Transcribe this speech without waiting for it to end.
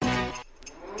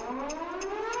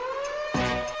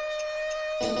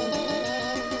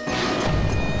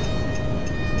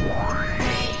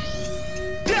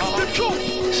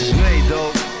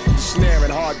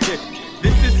kid.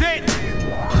 This is it.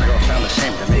 Girl sound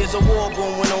ashamed of me. There's a war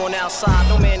going on outside,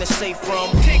 no man is safe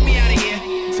from. Take me out of here.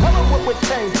 Tell them what we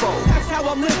came from. That's how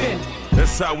I'm living.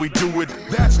 That's how we do it.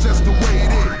 That's just the way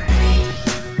it is.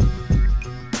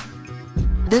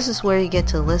 This is where you get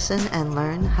to listen and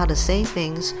learn how to say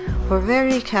things for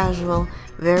very casual,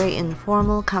 very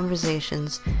informal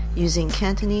conversations using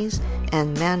Cantonese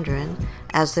and Mandarin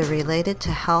as they're related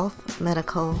to health,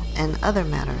 medical, and other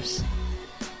matters.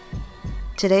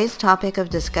 Today's topic of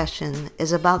discussion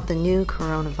is about the new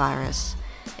coronavirus,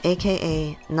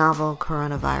 aka novel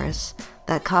coronavirus,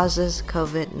 that causes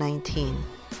COVID-19.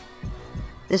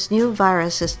 This new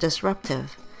virus is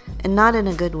disruptive, and not in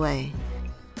a good way.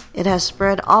 It has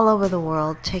spread all over the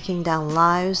world, taking down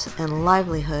lives and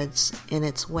livelihoods in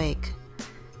its wake.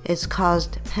 It's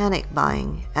caused panic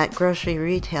buying at grocery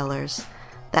retailers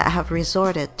that have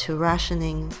resorted to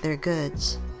rationing their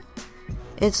goods.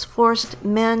 It's forced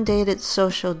mandated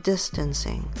social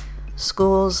distancing.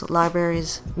 Schools,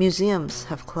 libraries, museums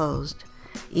have closed.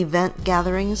 Event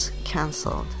gatherings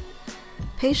canceled.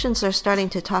 Patients are starting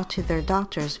to talk to their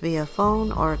doctors via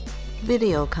phone or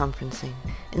video conferencing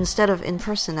instead of in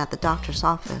person at the doctor's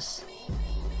office.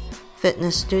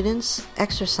 Fitness students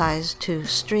exercise to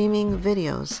streaming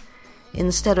videos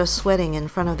instead of sweating in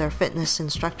front of their fitness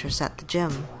instructors at the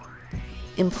gym.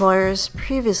 Employers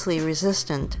previously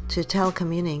resistant to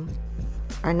telecommuting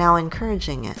are now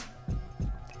encouraging it.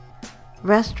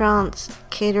 Restaurants,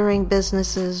 catering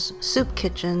businesses, soup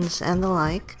kitchens, and the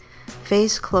like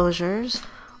face closures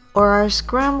or are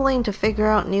scrambling to figure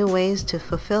out new ways to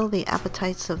fulfill the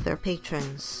appetites of their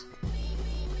patrons.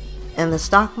 And the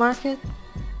stock market?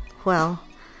 Well,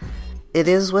 it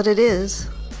is what it is.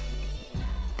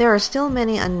 There are still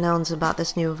many unknowns about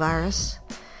this new virus.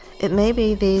 It may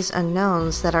be these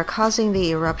unknowns that are causing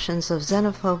the eruptions of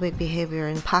xenophobic behavior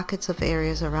in pockets of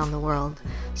areas around the world,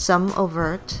 some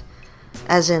overt,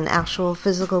 as in actual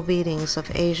physical beatings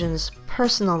of Asians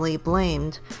personally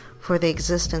blamed for the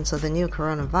existence of the new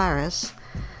coronavirus.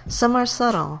 Some are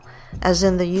subtle, as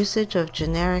in the usage of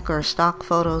generic or stock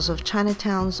photos of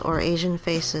Chinatowns or Asian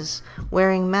faces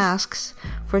wearing masks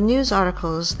for news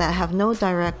articles that have no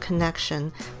direct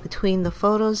connection between the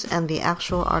photos and the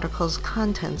actual article's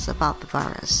contents about the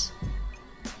virus.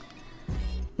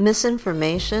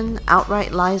 Misinformation,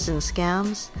 outright lies and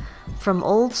scams, from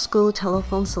old-school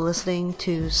telephone soliciting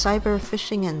to cyber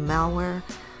phishing and malware,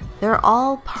 they're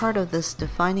all part of this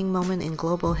defining moment in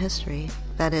global history,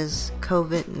 that is,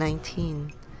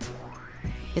 COVID-19.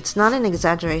 It's not an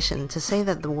exaggeration to say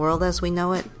that the world as we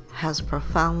know it has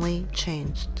profoundly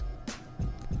changed.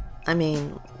 I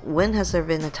mean, when has there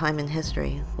been a time in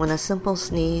history when a simple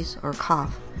sneeze or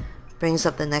cough brings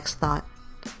up the next thought,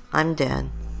 I'm dead,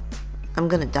 I'm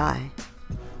gonna die?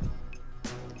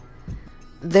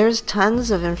 There's tons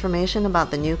of information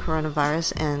about the new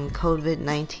coronavirus and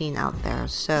COVID-19 out there,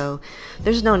 so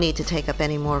there's no need to take up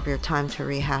any more of your time to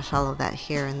rehash all of that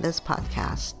here in this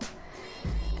podcast.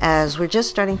 As we're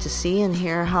just starting to see and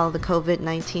hear how the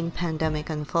COVID-19 pandemic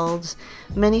unfolds,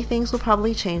 many things will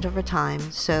probably change over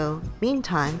time, so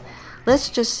meantime, let's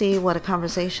just see what a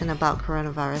conversation about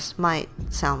coronavirus might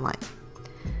sound like.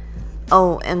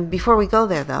 Oh, and before we go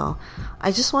there though,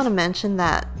 I just want to mention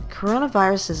that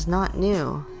coronavirus is not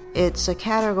new. It's a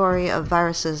category of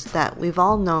viruses that we've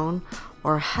all known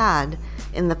or had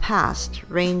in the past,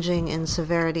 ranging in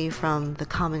severity from the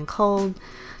common cold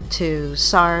to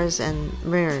SARS and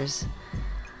MERS.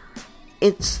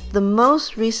 It's the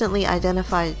most recently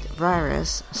identified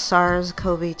virus,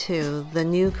 SARS-CoV-2, the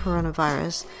new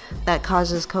coronavirus that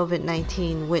causes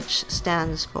COVID-19, which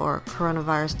stands for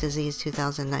Coronavirus Disease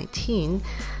 2019,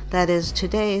 that is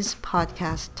today's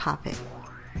podcast topic.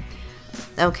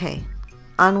 Okay,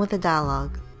 on with the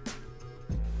dialogue.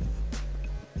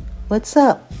 What's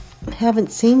up?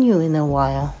 Haven't seen you in a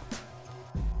while.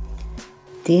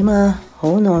 點啊？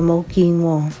好耐冇見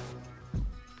喎。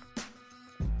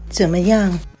怎麼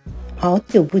樣？好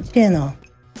久不見哦。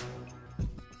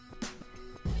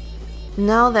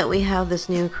 Now that we have this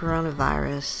new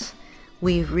coronavirus,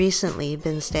 we've recently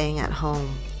been staying at home.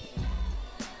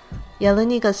 有了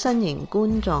呢個新型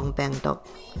冠狀病毒，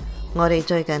我哋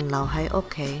最近留喺屋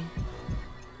企。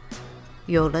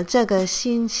有了這個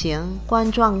新型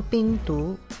冠狀病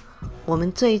毒，我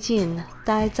們最近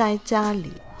待在家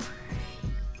裡。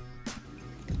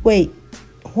Wait,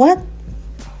 what?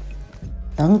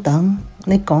 等等，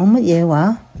你講乜嘢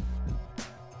話？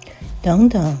等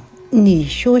等，你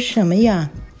說什麼呀？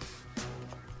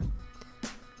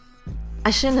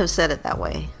 I shouldn't have said it that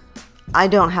way. I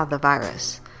don't have the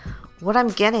virus. What I'm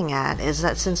getting at is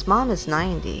that since mom is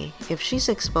 90, if she's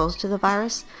exposed to the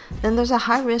virus, then there's a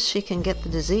high risk she can get the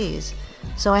disease.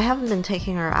 So I haven't been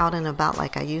taking her out and about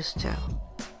like I used to.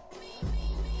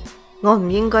 我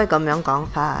唔應該咁樣講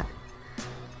法。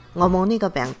我冇呢個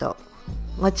病毒。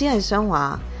我只係想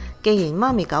話，既然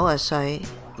媽咪90歲，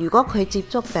如果佢接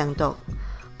觸病毒，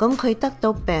咁佢得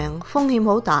到病風險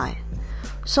好大，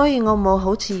所以我冇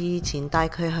好似以前帶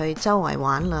佢去周圍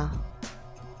玩啦。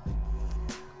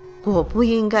我不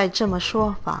應該這麼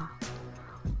說法，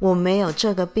我沒有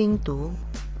這個病毒。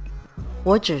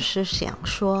我只是想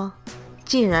說，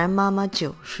既然媽媽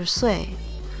90歲，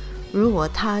如果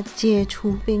她接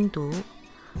觸病毒，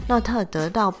那她得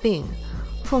到病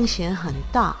風險很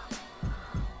大，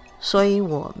所以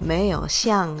我沒有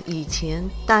像以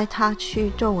前帶她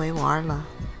去周圍玩了。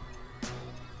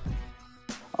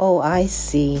Oh, I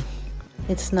see.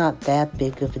 It's not that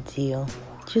big of a deal.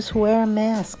 Just wear a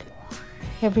mask.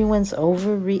 Everyone's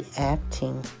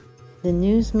overreacting. The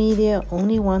news media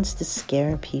only wants to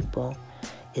scare people.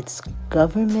 It's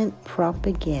government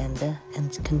propaganda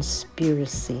and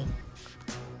conspiracy.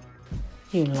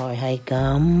 原來係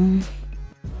咁，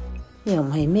又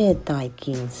唔係咩大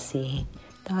件事，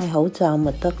戴口罩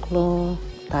咪得咯，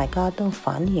大家都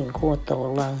反應過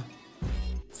度啦。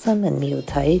新聞媒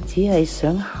體只係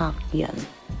想嚇人，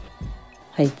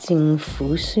係政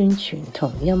府宣傳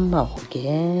同陰謀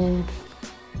嘅。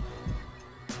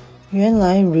原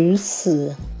來如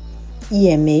此，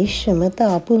也沒什麼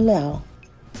大不了，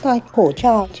戴口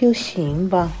罩就行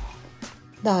吧。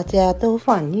大家都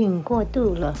反應過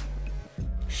度了。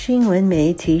新聞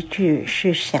媒體只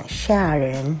是想嚇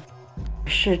人，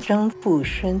是政府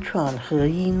宣傳和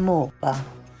陰謀吧。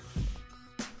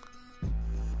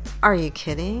Are you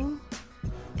kidding?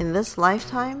 In this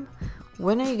lifetime,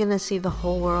 when are you going to see the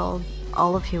whole world,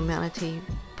 all of humanity,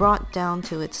 brought down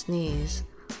to its knees,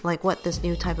 like what this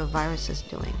new type of virus is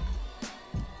doing?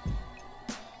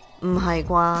 唔係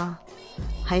啩？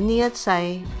喺呢一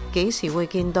世，幾時會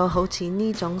見到好似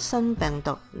呢種新病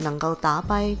毒能夠打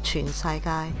敗全世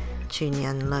界、全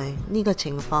人類呢個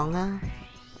情況啊？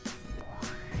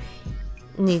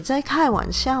你在開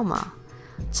玩笑嗎？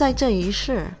在這一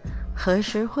世，何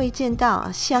時會見到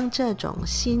像這種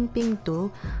新病毒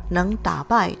能打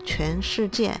敗全世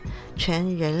界、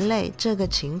全人類這個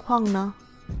情況呢？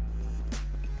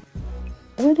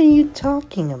 What are you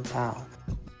talking about?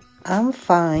 I'm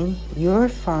fine, you're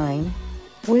fine.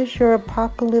 Where's your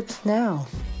apocalypse now?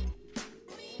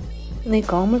 你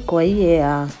講乜鬼嘢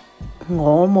啊？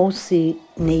我冇事，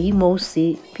你冇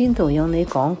事，邊度有你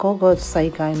講嗰個世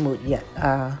界末日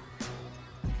啊？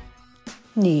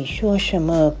你說什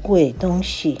麼鬼東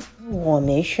西？我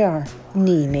沒事兒，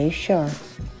你沒事兒，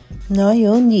哪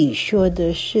有你說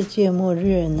的世界末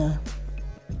日呢？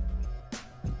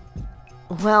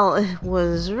 Well, it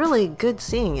was really good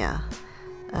seeing ya.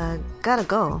 Gotta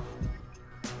go.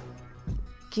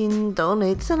 見到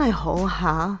你真係好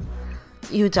嚇，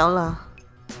要走啦。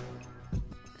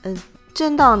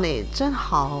見到你真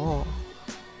好，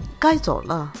該走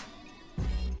了。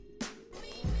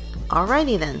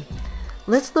Alrighty then.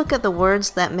 Let's look at the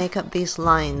words that make up these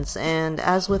lines, and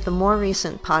as with the more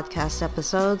recent podcast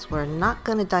episodes, we're not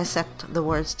going to dissect the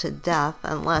words to death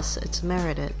unless it's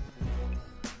merited.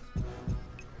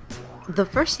 The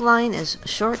first line is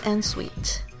short and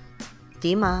sweet.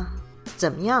 點啊？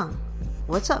怎麼樣？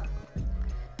 What's up?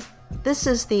 This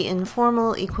is the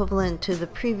informal equivalent to the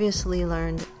previously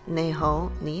learned 你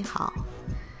好,你好.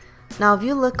 Now, if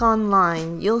you look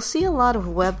online, you'll see a lot of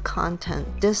web content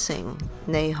dissing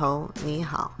你好,你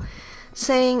好,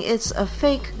 saying it's a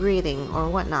fake greeting or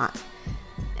whatnot.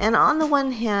 And on the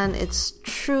one hand, it's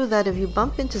true that if you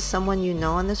bump into someone you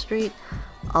know on the street,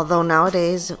 although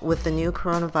nowadays, with the new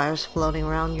coronavirus floating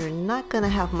around, you're not going to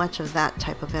have much of that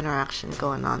type of interaction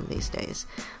going on these days.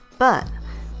 But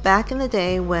back in the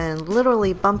day when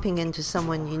literally bumping into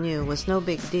someone you knew was no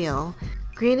big deal,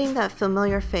 greeting that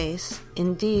familiar face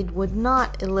indeed would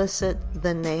not elicit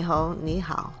the 你好,你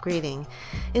好 greeting.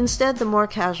 Instead, the more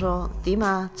casual 點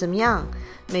啊,怎麼樣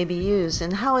may be used,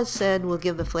 and how it's said will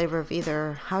give the flavor of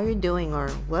either how you're doing or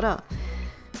what up.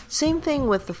 Same thing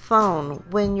with the phone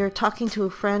when you're talking to a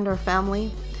friend or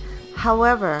family.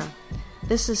 However,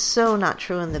 this is so not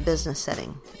true in the business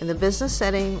setting. In the business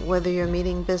setting, whether you're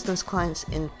meeting business clients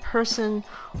in person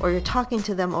or you're talking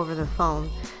to them over the phone,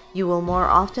 you will more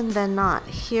often than not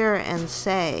hear and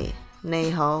say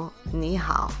你好,你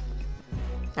好.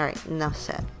 Alright, enough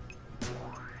said.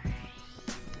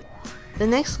 The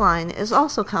next line is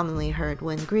also commonly heard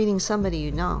when greeting somebody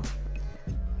you know.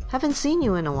 Haven't seen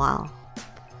you in a while.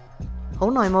 好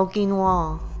耐冇見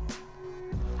喎，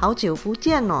好久不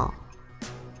見咯.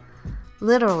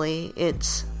 Literally,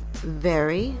 it's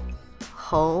very,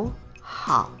 好,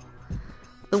 好.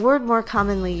 The word more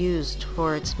commonly used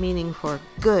for its meaning for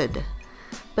good,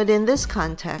 but in this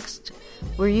context,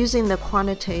 we're using the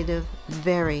quantitative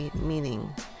very meaning.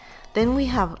 Then we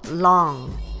have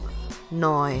long,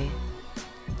 耐,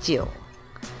 久,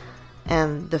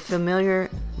 and the familiar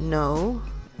no,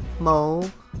 某,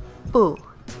 不.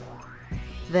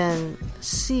 Then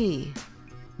细,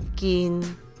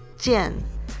 近, 见.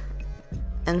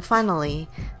 And finally,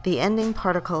 the ending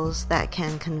particles that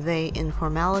can convey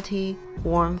informality,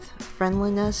 warmth,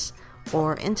 friendliness,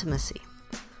 or intimacy.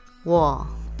 我,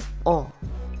 我.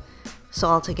 So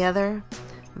altogether,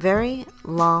 very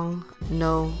long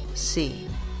no see.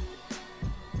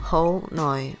 好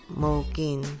耐没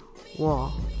见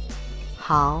我，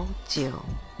好久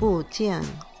不见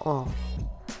我.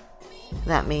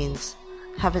 That means,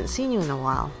 haven't seen you in a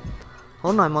while.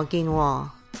 好耐没見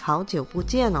我，好久不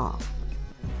見我.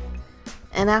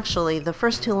 And actually, the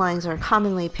first two lines are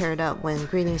commonly paired up when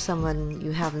greeting someone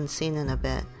you haven't seen in a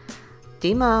bit.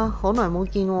 點啊，好耐冇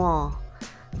見我。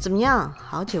怎麼樣，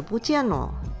好久不見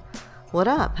我。What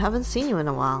up, haven't seen you in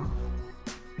a while.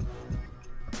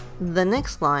 The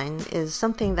next line is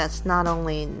something that's not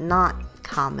only not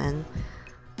common,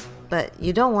 but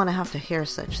you don't want to have to hear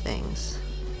such things.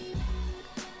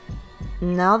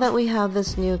 Now that we have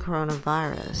this new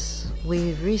coronavirus,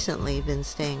 we've recently been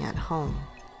staying at home.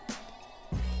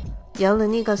 有了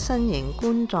呢個新型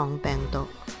冠狀病毒，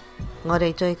我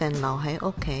哋最近留喺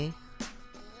屋企。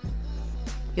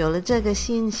有了這個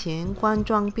新型冠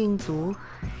狀病毒，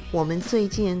我們最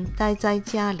近待在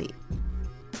家裡。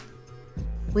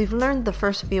We've learned the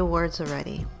first few words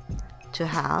already. To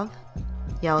have,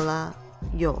 有了，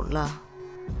有了。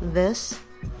This,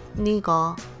 呢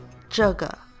個，這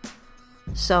個。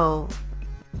So,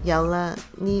 有了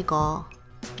呢個，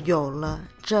有了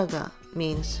這個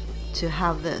means to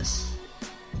have this.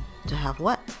 To have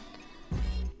what?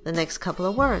 The next couple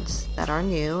of words that are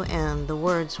new and the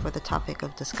words for the topic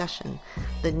of discussion,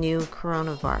 the new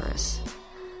coronavirus.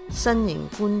 新型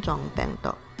冠狀病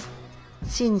毒，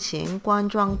新型冠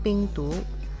狀病毒,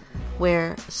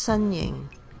 where 新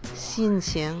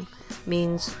型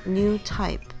means new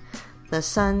type. The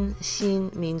新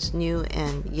means new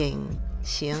and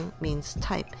型 means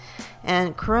type.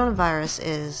 And coronavirus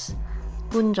is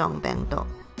冠狀病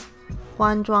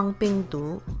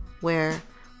毒where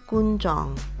冠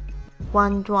狀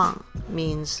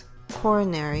means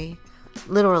coronary,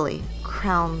 literally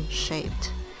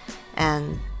crown-shaped,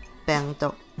 and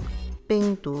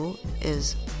病毒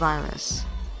is virus.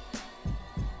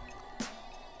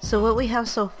 So what we have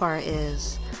so far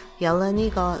is 有了呢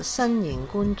個新型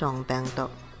冠狀病毒，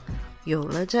有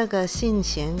了這個新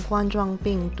型冠狀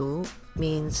病毒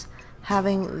means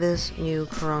having this new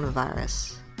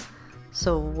coronavirus.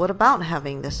 So what about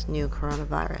having this new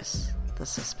coronavirus? The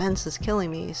suspense is killing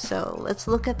me, so let's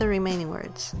look at the remaining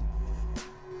words.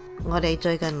 我哋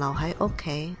最近留喺屋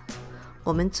企，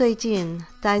我們最近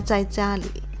待在家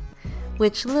裡,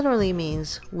 which literally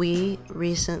means we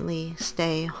recently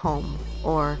stay home,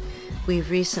 or we've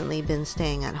recently been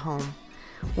staying at home,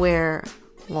 where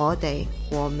我哋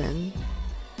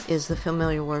is the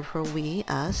familiar word for we,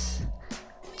 us.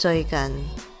 最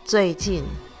近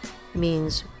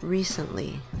means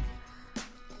recently.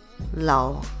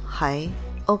 留喺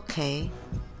屋企，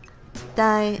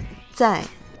待在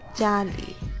家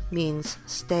裡 means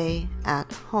stay at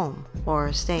home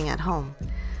or staying at home.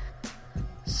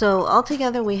 So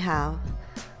altogether we have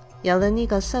有了呢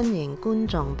個新型冠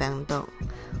狀病毒，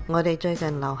我哋最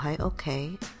近留喺屋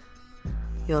企。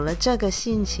有了這個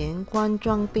新型冠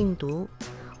狀病毒，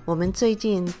我們最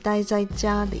近待在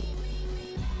家裡。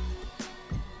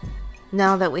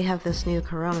Now that we have this new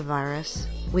coronavirus,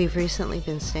 we've recently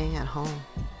been staying at home.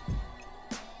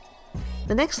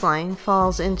 The next line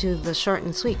falls into the short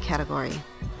and sweet category.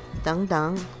 等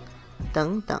等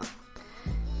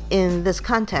in this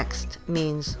context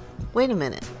means wait a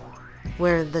minute,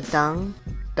 where the 等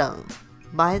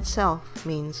by itself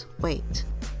means wait.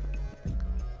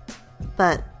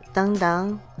 But 等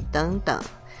等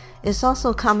is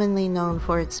also commonly known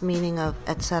for its meaning of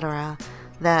etc.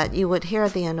 that you would hear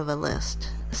at the end of a list.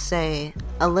 Say,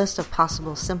 a list of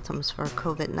possible symptoms for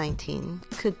COVID-19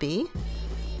 could be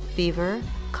fever,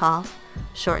 cough,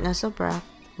 shortness of breath,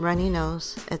 runny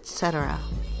nose, etc.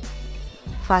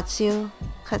 發燒、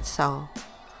咳嗽、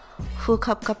呼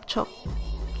吸急促、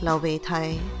流鼻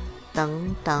涕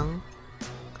等等。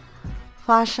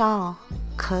發燒、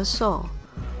咳嗽、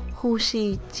呼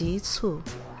吸急促、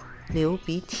流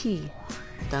鼻涕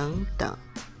等等。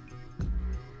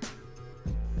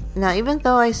Now, even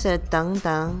though I said 等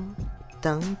等,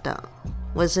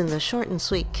 was in the short and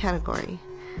sweet category.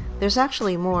 There's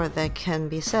actually more that can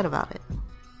be said about it.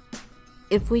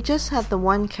 If we just had the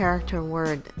one character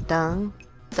word dang,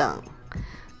 dang,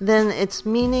 then its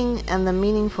meaning and the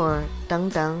meaning for dang,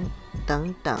 dang,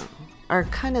 dang, dang are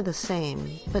kind of the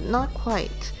same, but not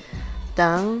quite.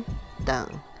 Dang,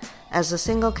 dang, as a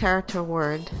single character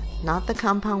word, not the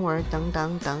compound word dang,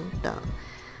 dang, dang, dang,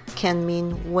 can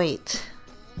mean wait.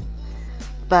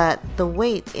 But the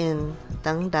wait in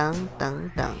dang, dang,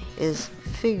 dang, dang is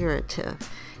figurative.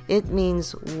 It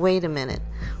means wait a minute,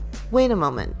 wait a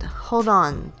moment, hold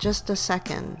on, just a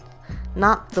second.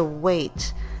 Not the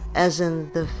wait as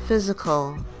in the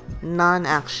physical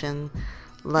non-action,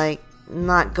 like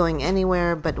not going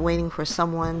anywhere but waiting for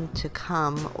someone to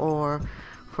come or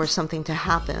for something to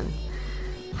happen.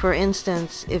 For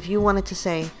instance, if you wanted to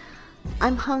say,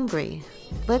 I'm hungry,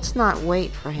 let's not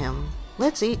wait for him,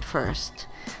 let's eat first.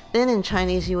 Then in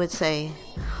Chinese you would say,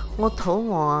 我肚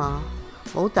餓啊，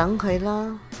冇等佢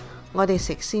啦，我哋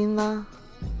食先啦。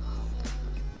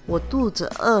我肚子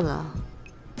餓了，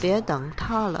別等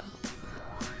他了，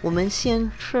我們先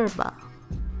吃吧。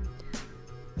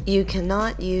You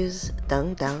cannot use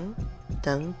等等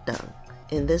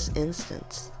in this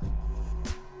instance.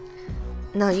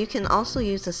 Now you can also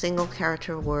use a single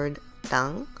character word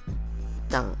等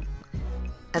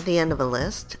at the end of a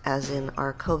list, as in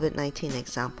our COVID-19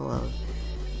 example of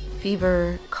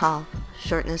fever, cough,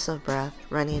 shortness of breath,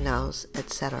 runny nose,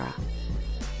 etc.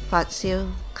 發燒、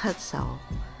咳嗽、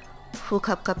呼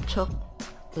吸急促、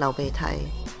流鼻涕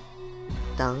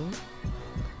等。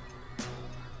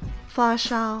發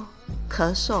燒、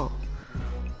咳嗽、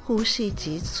呼吸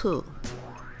急促、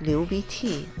流鼻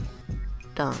涕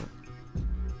等。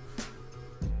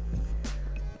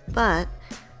But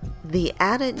the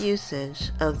added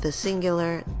usage of the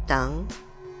singular 等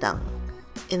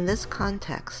in this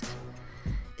context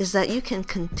is that you can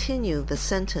continue the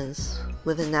sentence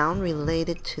with a noun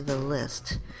related to the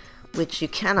list, which you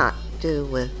cannot do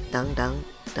with 等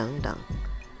等。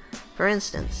For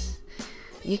instance,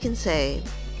 you can say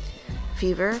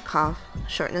fever, cough,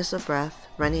 shortness of breath,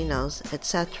 runny nose,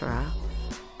 etc.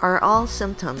 are all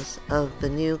symptoms of the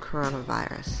new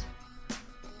coronavirus.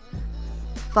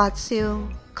 發燒、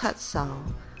咳嗽、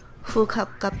呼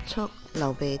吸急促、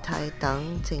流鼻涕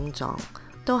等症狀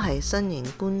都係新型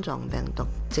冠狀病毒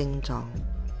症狀。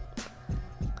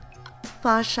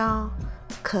發燒、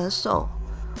咳嗽、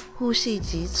呼吸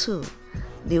急促、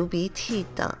流鼻涕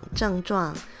等症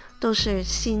狀都是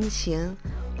新型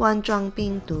冠狀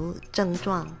病毒症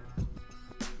狀。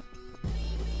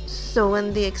So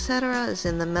when the etc. is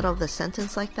in the middle of the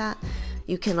sentence like that,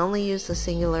 you can only use the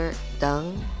singular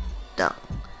等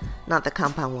not the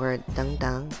compound word 等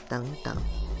等。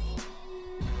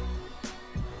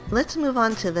Let's move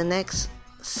on to the next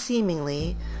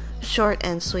seemingly short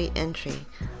and sweet entry.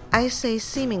 I say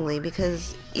seemingly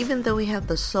because even though we have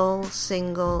the sole,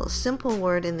 single, simple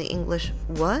word in the English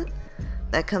what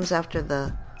that comes after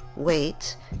the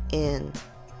wait in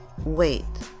wait,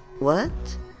 what?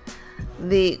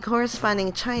 The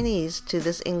corresponding Chinese to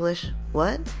this English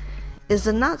what is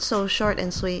the not so short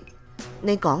and sweet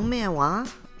你講咩話?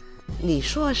你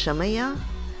說什麼呀?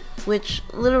 Which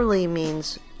literally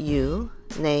means you,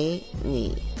 你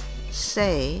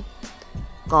say,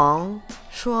 講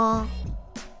說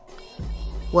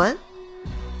what?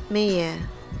 咩嘢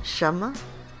什麼?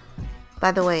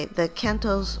 By the way, the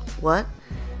Canto's what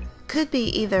could be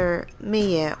either 咩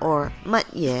嘢 or 乜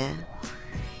嘢.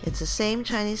 It's the same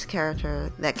Chinese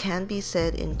character that can be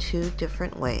said in two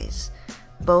different ways,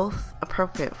 both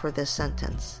appropriate for this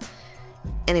sentence.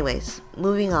 Anyways,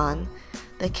 moving on,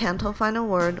 the Canto final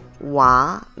word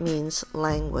wa means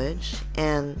language,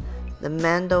 and the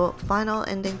Mando final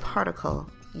ending particle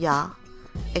ya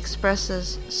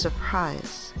expresses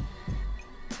surprise.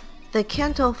 The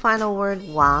Canto final word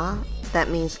wa, that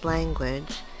means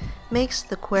language, makes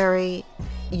the query,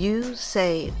 you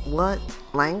say what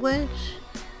language?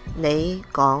 你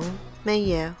講咩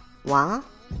嘢話?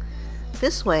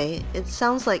 This way, it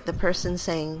sounds like the person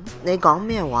saying 你講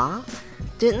咩話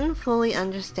didn't fully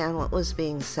understand what was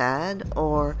being said,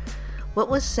 or what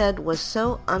was said was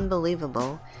so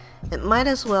unbelievable, it might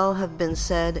as well have been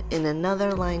said in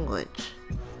another language.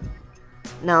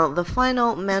 Now, the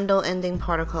final Mando ending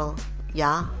particle,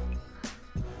 ya,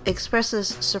 expresses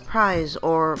surprise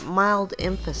or mild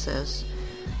emphasis,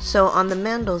 so on the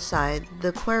Mando side,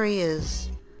 the query is,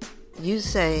 you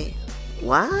say,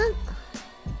 what?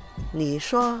 你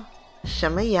說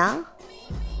什麼呀?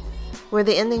 Where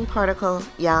the ending particle,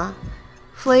 ya,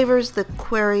 flavors the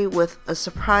query with a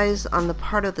surprise on the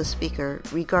part of the speaker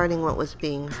regarding what was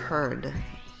being heard.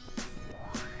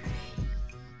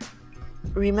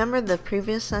 Remember the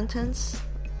previous sentence?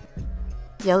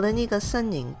 有了呢個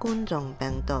新型冠狀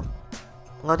病毒，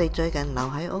我哋最近留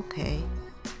喺屋企。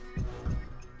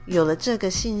有了這個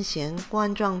新型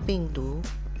冠狀病毒，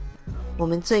我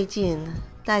們最近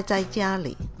待在家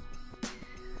裡。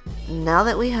Now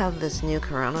that we have this new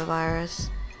coronavirus,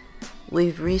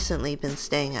 we've recently been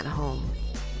staying at home.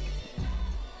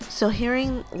 So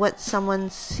hearing what someone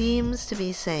seems to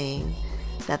be saying,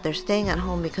 that they're staying at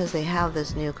home because they have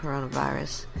this new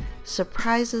coronavirus,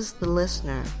 surprises the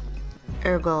listener.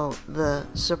 Ergo, the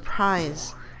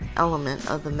surprise element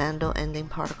of the Mando ending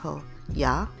particle,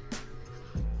 ya.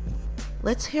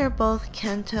 Let's hear both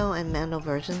Canto and Mando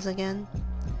versions again.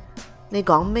 你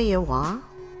講咩嘢話？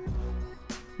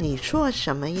你說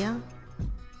什麼呀？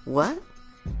 What?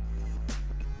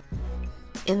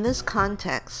 In this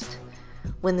context,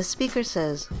 when the speaker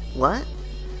says, what?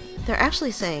 They're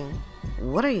actually saying,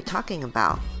 what are you talking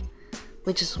about?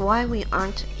 Which is why we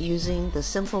aren't using the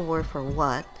simple word for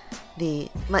what, the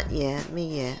乜嘢,乜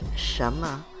嘢,什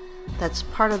麼. That's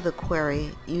part of the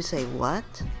query. You say what?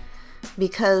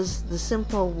 Because the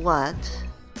simple what,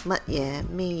 乜嘢,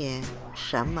乜嘢,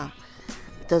什麼,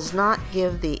 does not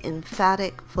give the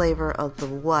emphatic flavor of the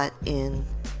what in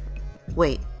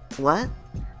wait, what?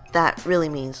 That really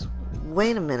means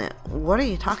wait a minute, what are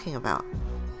you talking about?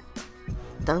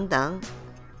 等等,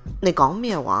你講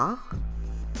咩話？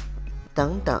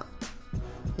等等，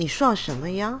你說什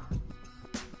麼呀？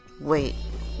 Wait,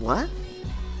 what?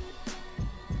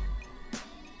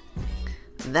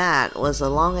 That was a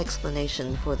long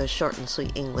explanation for the short and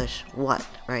sweet English what,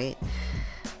 right?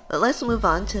 But let's move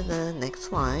on to the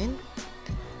next line.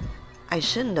 I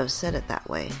shouldn't have said it that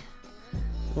way.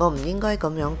 我唔應該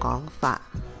咁樣講法。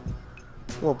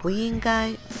我不應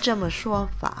該這麼說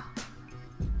法。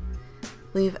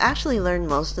We've actually learned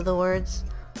most of the words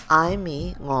I,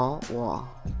 me, 我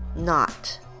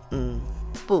not,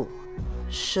 不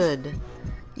should,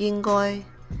 應該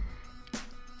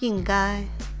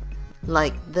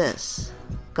like this,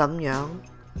 咁樣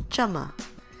這麼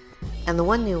and the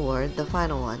one new word, the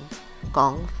final one,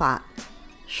 講法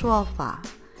說法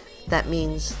that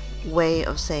means way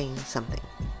of saying something.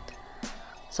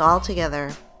 So all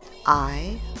together,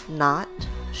 I, not,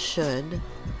 should,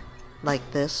 like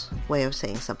this way of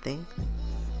saying something.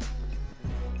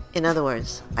 In other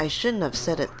words, I shouldn't have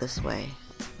said it this way,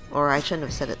 or I shouldn't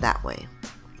have said it that way.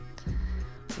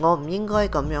 我唔應該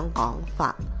咁樣講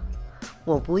法，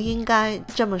我不應該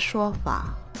這麼說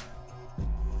法。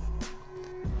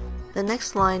The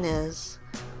next line is,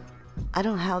 I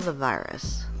don't have the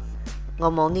virus.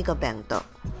 我冇呢個病毒，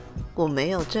我沒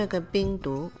有這個病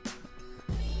毒。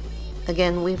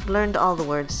Again, we've learned all the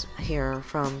words here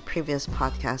from previous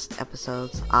podcast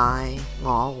episodes. I,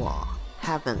 我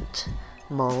haven't,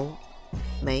 冇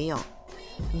沒有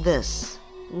this,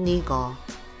 呢個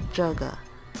這個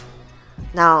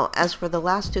Now, as for the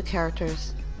last two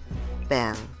characters,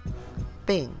 bang,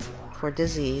 bing for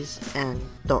disease and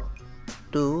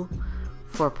du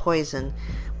for poison,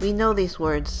 we know these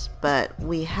words, but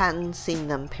we hadn't seen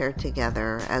them paired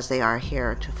together as they are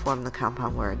here to form the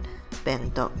compound word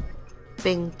bang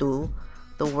du,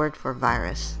 the word for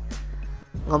virus.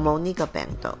 我冇呢個病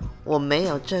毒，我沒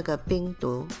有這個病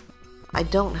毒。I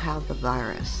don't have the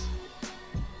virus.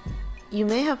 You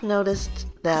may have noticed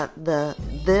that the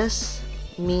this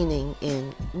meaning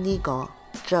in 呢個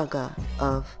這個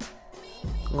of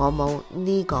我冇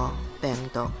呢個病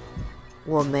毒，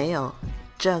我沒有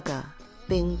這個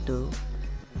病毒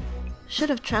should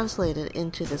have translated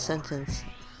into the sentence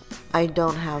I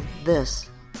don't have this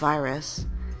virus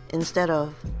instead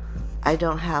of I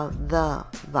don't have the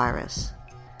virus.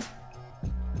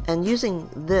 And using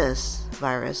this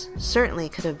virus certainly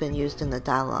could have been used in the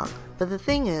dialogue. But the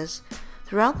thing is,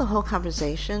 throughout the whole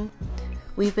conversation,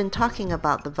 we've been talking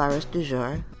about the virus du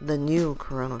jour, the new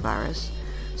coronavirus.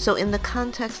 So in the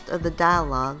context of the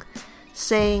dialogue,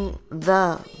 saying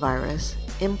the virus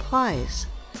implies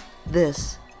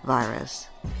this virus,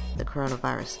 the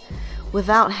coronavirus,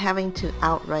 without having to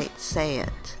outright say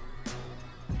it.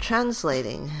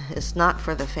 Translating is not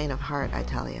for the faint of heart, I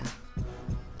tell you.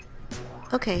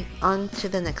 Okay, on to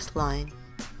the next line.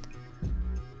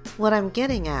 What I'm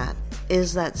getting at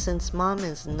is that since Mom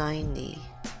is 90,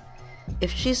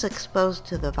 if she's exposed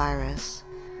to the virus,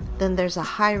 then there's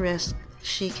a high risk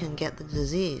she can get the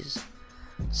disease.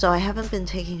 So I haven't been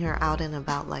taking her out and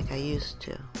about like I used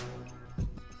to.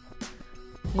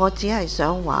 我只係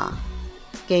想話，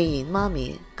既然媽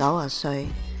咪90歲，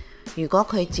如果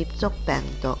佢接觸病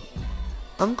毒，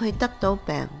咁佢得到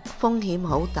病風險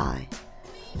好大，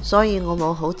所以我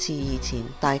冇好似以前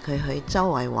帶佢去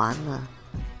周圍玩啦。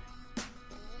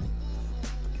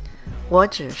我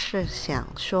只是想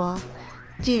说，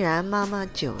既然妈妈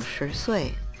90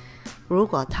岁，如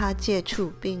果她接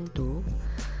触病毒，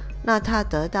那她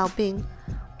得到病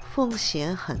风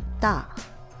险很大，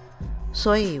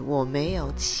所以我没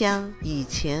有像以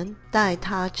前带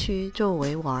她去周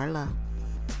围玩了。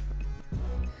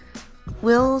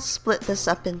We'll split this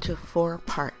up into 4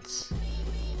 parts.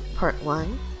 Part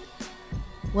 1.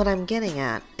 What I'm getting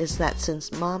at is that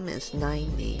since Mom is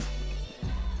 90,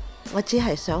 我只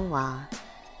係想話，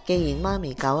既然媽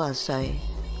咪90歲，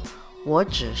我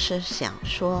只是想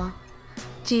說，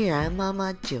既然媽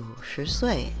媽90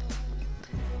歲。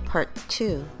Part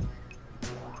 2.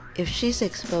 If she's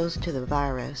exposed to the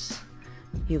virus,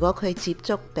 如果佢接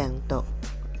觸病毒，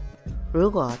如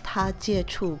果她接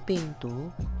觸病毒。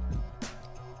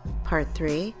Part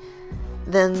 3.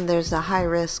 Then there's a high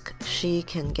risk she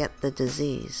can get the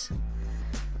disease.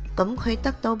 咁佢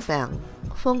得到病，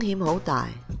風險好大。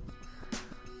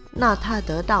那她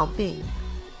得到病，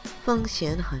風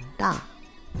險很大。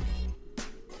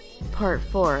Part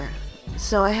 4.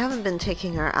 So I haven't been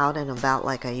taking her out and about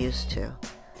like I used to.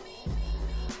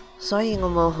 所以我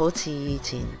冇好似以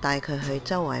前帶佢去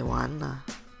周圍玩啦。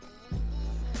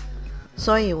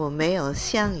所以我沒有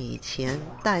像以前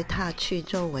帶她去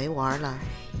周圍玩啦。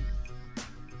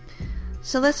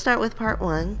So let's start with part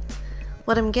 1.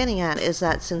 What I'm getting at is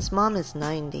that since Mom is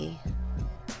 90,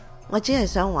 我只係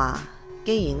想話，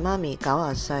既然媽咪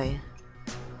90歲，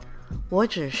我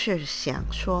只是想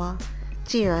說，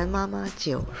既然媽媽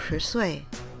90歲。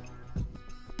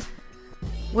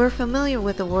We're familiar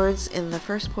with the words in the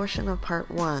first portion of part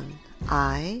 1.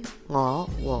 I,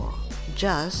 我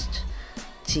just,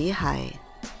 只係，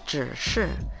只是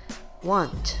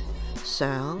want,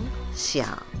 想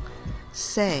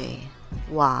say,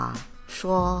 話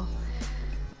說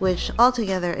which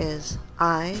altogether is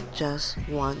I just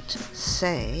want to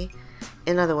say.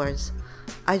 In other words,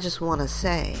 I just want to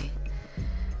say,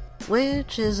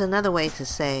 which is another way to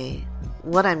say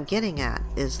what I'm getting at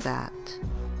is that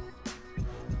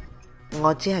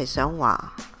我只係想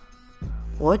話，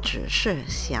我只是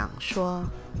想說。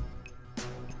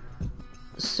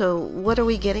So what are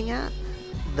we getting at?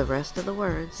 The rest of the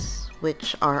words,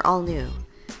 which are all new.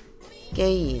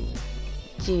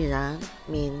 既然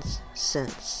means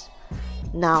since.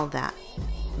 Now that,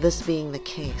 this being the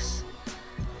case.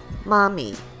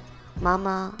 Mommy,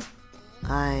 Mama,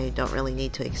 I don't really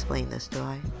need to explain this, do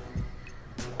I?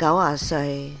 90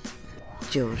歲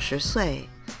 90歲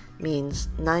means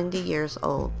 90 years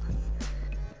old,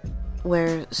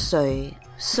 where 歲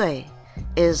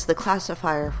is the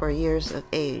classifier for years of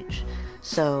age.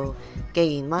 So,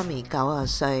 既然媽咪90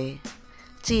歲，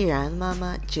既然媽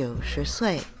媽90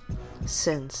歲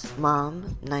since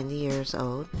Mom 90 years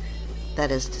old,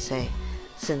 that is to say,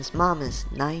 since Mom is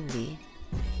 90.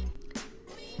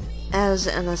 As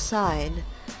an aside,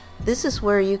 this is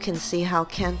where you can see how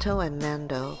Canto and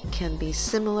Mando can be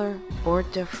similar or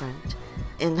different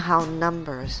in how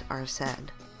numbers are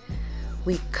said.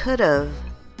 We could have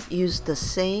used the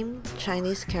same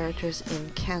Chinese characters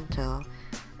in Canto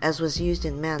as was used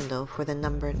in Mando for the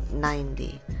number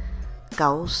 90,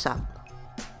 90,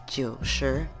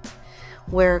 90,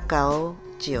 where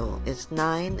 90 is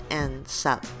 9 and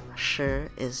 10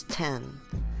 is 10.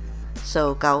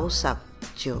 So 90,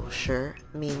 90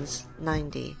 means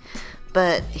 90.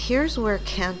 But here's where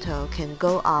Canto can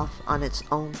go off on its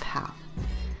own path.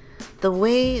 The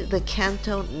way the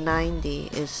Canto 90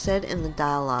 is said in the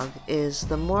dialogue is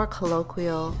the more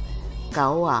colloquial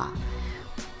 90,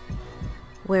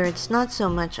 where it's not so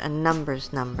much a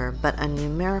numbers number, but a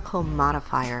numerical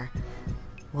modifier.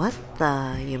 What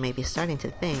the, you may be starting to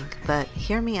think, but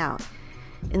hear me out.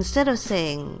 Instead of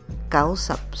saying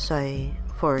 90歲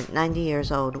for 90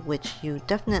 years old, which you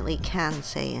definitely can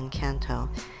say in Canto,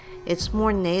 it's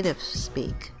more native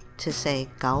speak to say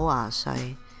 90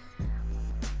歲.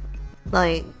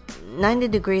 Like 90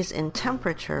 degrees in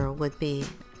temperature would be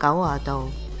 90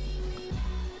度.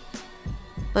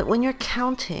 But when you're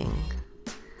counting,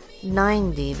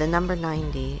 90, the number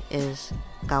 90 is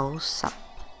 90.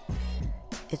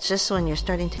 It's just when you're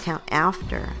starting to count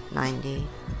after 90,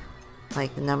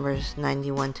 like the numbers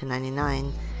 91 to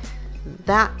 99,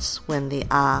 that's when the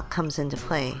comes into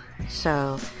play.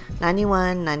 So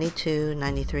 91, 92,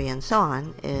 93, and so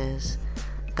on is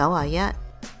 91,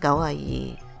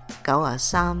 92,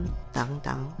 93, 等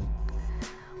等,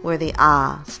 where the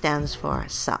stands for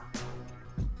sup.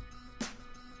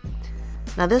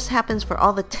 Now this happens for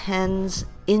all the tens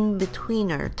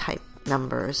in-betweener type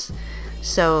numbers.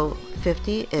 So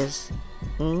 50 is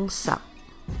sup.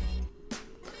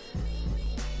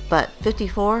 But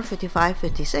 54, 55,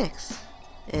 56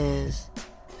 is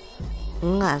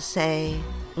 524,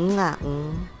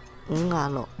 525,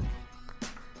 526.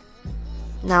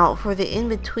 Now, for the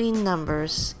in-between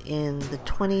numbers in the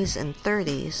 20s and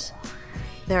 30s,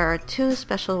 there are two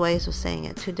special ways of saying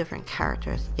it, two different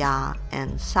characters, ya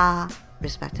and sa,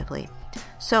 respectively.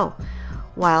 So,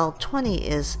 while 20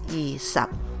 is yi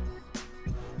sup,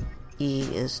 yi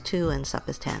is 2 and sup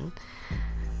is 10,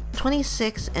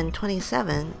 26 and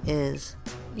 27 is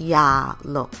ya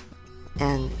lo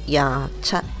and ya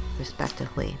chat,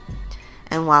 respectively.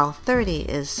 And while 30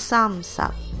 is sam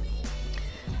sup,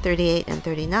 38 and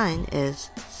 39 is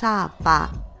sa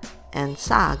ba and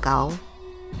sa gao.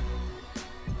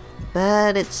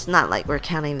 But it's not like we're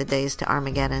counting the days to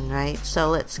Armageddon, right? So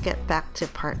let's get back to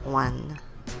part 1.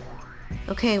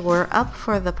 Okay, we're up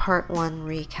for the part 1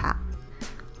 recap.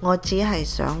 我只係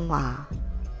想話，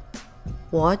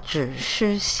我只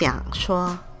是想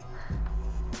說,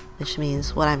 which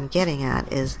means what I'm getting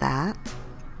at is that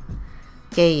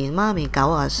既然媽咪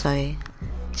90歲，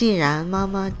既然媽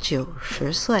媽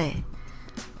90歲,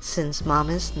 since mom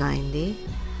is 90,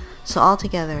 so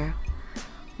altogether,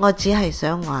 我只係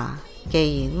想話，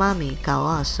既然媽咪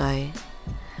90歲，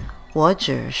我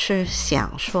只是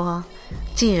想說，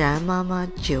既然媽媽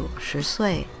90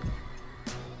歲.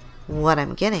 What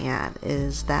I'm getting at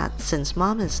is that since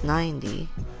mom is 90...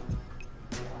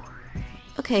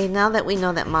 Okay, now that we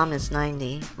know that mom is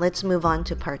 90, let's move on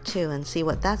to part 2 and see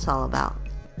what that's all about.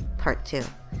 Part 2.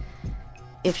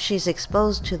 If she's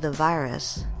exposed to the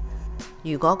virus,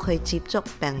 如果佢接觸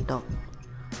病毒，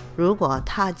如果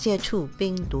她接觸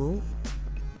病毒.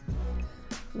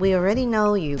 We already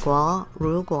know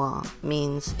如果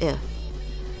means if.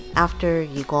 After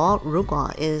如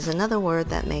果 is another word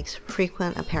that makes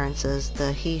frequent appearances,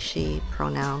 the he, she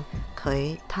pronoun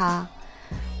佢他.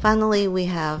 Finally, we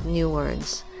have new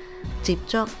words. 接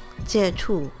觸接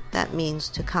觸, that means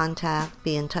to contact,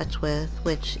 be in touch with,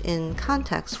 which in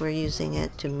context we're using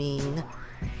it to mean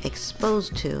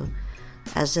exposed to,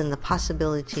 as in the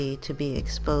possibility to be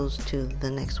exposed to the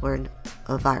next word,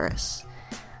 a virus,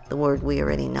 the word we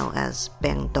already know as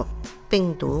病毒,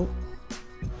 病毒.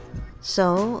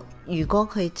 So, 如果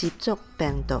佢接觸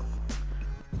病毒，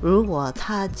如果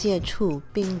她接觸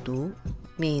病毒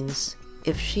means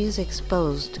if she's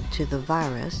exposed to the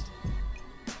virus,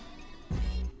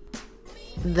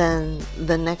 then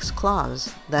the next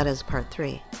clause, that is part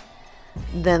 3,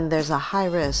 then there's a high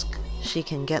risk she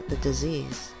can get the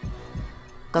disease.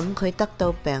 咁佢得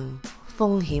到病，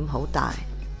風險好大。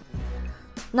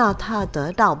那她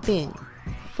得到病，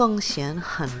風險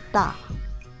很大。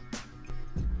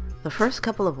The first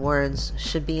couple of words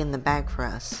should be in the bag for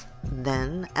us.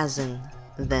 Then, as in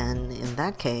then in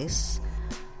that case,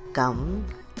 咁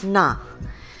那.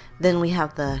 Then we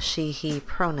have the she, he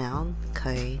pronoun,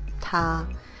 佢他.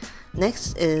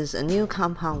 Next is a new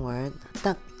compound word,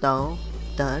 得到,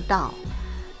 得到.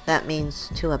 That means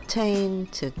to obtain,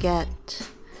 to get.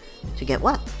 To get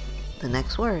what? The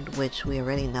next word, which we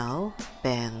already know,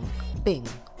 病.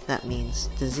 That means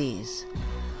disease.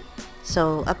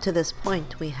 So up to this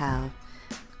point we have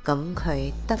咁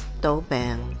佢得到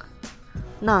病，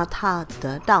那她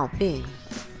得到病,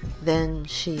 then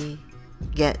she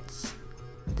gets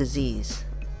disease.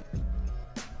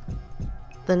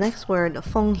 The next word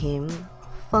風險,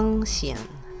 風險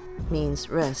means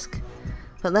risk.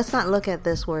 But let's not look at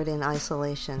this word in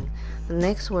isolation. The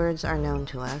next words are known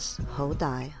to us, 好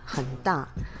大, 很大,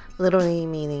 literally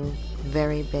meaning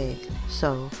very big.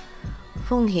 So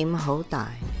風險好大,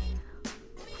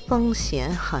 風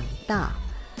險很大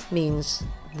means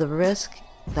the risk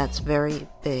that's very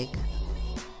big.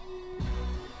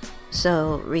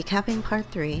 So, recapping part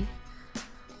 3,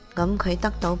 咁佢得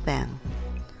到病，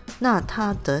那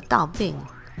她得到病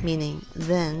meaning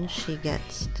then she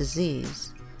gets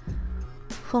disease.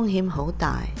 風險好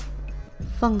大，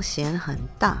風險很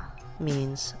大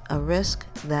means a risk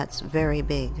that's very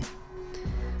big.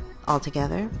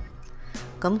 Altogether,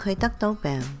 咁佢得到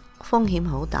病，風險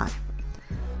好大，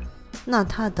那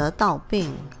她得到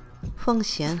病，風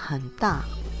險很大.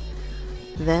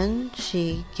 Then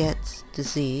she gets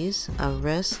disease, a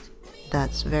risk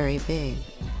that's very big.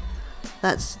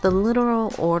 That's the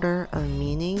literal order of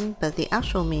meaning, but the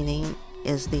actual meaning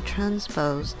is the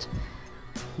transposed,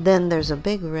 then there's a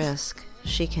big risk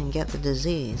she can get the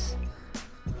disease.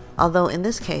 Although in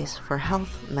this case, for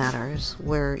health matters,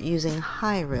 we're using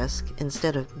high risk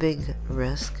instead of big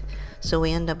risk, so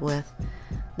we end up with,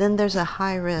 then there's a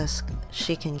high risk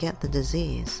she can get the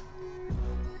disease.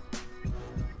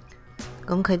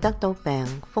 咁佢得到病，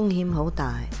風險好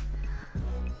大，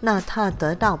那她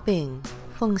得到病，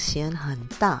風險很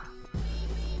大.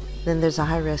 Then there's a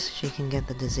high risk she can get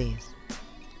the disease.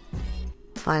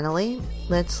 Finally,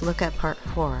 let's look at part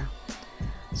 4.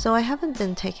 So I haven't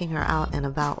been taking her out and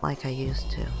about like I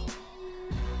used to.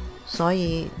 所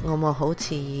以我冇好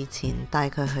似以前帶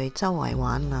佢去周圍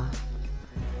玩啦。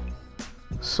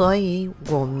所以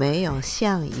我沒有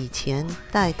像以前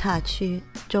帶她去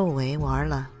周圍玩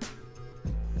啦。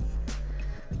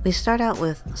We start out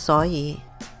with 所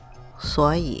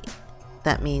以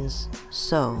that means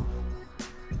so.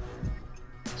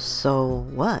 So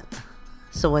what?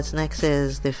 So what's next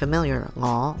is the familiar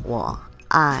我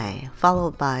I,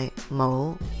 followed by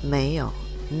沒有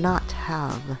not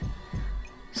have.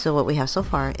 So what we have so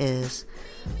far is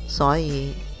所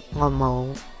以我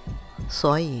冇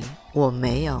所以我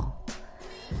沒有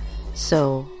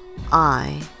So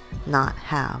I not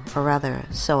have, or rather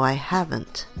so I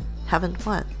haven't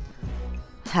what?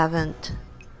 Haven't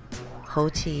好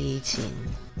似以前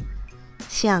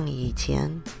像以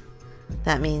前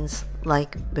That means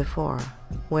like before,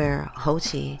 where 好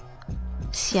似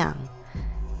像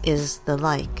is the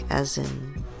like, as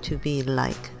in to be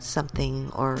like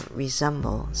something or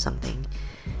resemble something,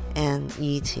 and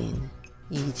以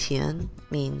前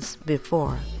means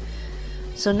before.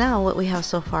 So now what we have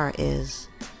so far is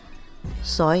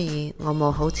所以我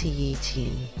冇好似以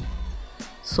前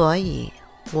所以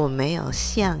我沒有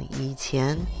像以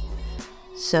前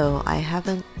So I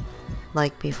haven't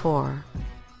like before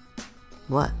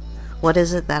What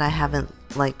is it that I haven't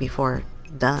like before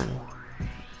done?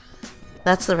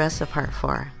 That's the rest of part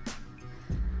 4.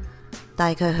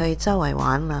 帶佢去周圍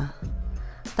玩啦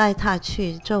帶她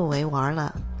去周圍玩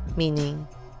啦 meaning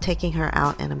taking her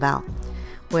out and about,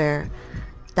 where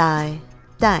帶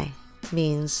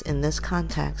means in this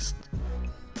context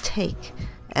take,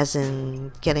 as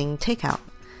in getting takeout.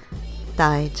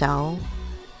 帶走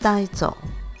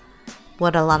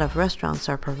what a lot of restaurants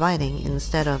are providing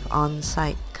instead of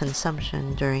on-site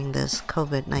consumption during this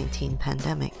COVID-19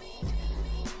 pandemic.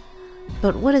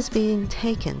 But what is being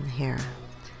taken here?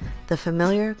 The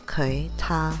familiar 佢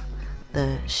她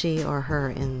the she or her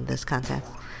in this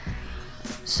context.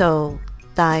 So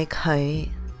帶佢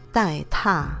帶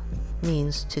她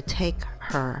means to take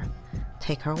her.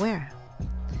 Take her where?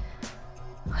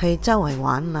 去周圍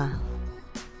玩啦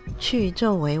去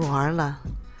周圍玩啦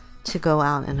To go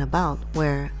out and about,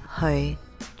 where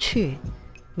去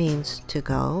means to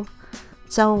go.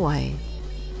 周圍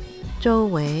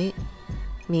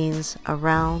means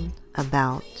around,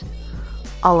 about,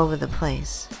 all over the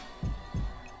place.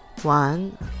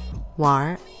 玩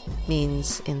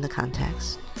means in the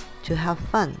context to have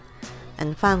fun.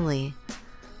 And finally,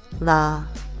 la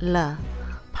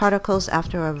particles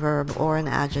after a verb or an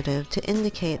adjective to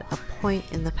indicate a point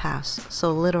in the past.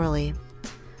 So literally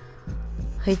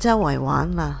去周圍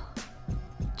玩啦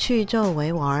去周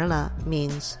圍玩啦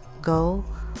means go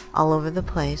all over the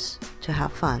place to have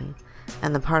fun,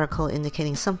 and the particle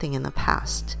indicating something in the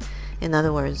past. In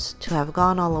other words, to have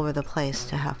gone all over the place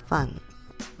to have fun.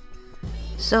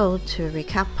 So to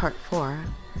recap part 4,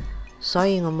 所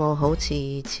以我冇好似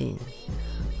以前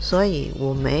所以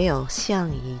我沒有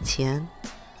像以前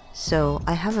So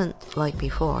I haven't like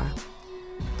before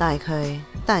帶佢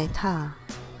帶她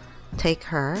take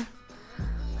her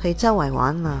去周圍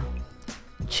玩啦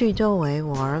去周圍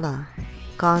玩啦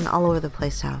gone all over the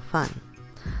place to have fun.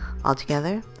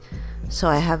 Altogether, so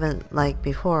I haven't like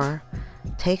before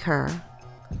take her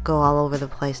go all over the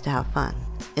place to have fun.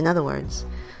 In other words,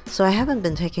 so I haven't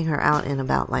been taking her out and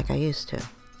about like I used to.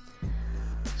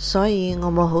 所以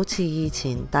我冇好似以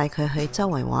前帶佢去周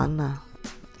圍玩啦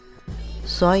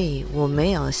所以我沒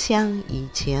有像以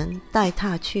前帶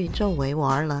她去周圍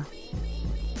玩啦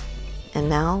And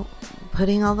now,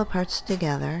 putting all the parts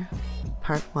together,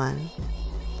 part 1.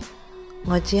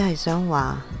 我只係想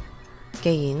話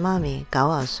既然媽咪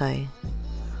90歲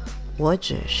我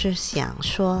只是想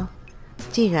說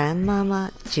既然媽媽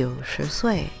90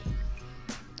歲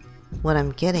What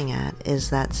I'm getting at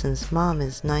is that since mom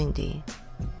is 90,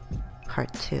 part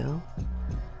 2,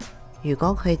 如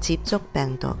果佢接觸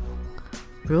病毒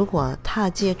如果她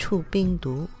接觸病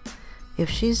毒 if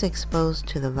she's exposed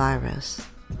to the virus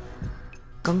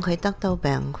咁佢得到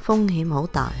病風險好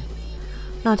大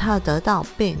那她得到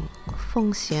病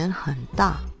風險很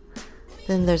大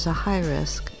then there's a high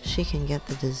risk she can get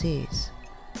the disease.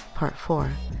 Part 4.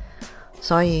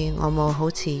 所以我冇好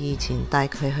似以前帶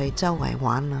佢去周圍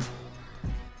玩啦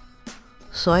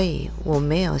所以我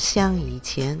沒有像以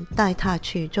前帶她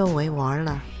去周圍玩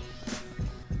啦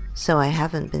So I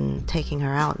haven't been taking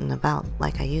her out and about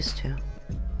like I used to.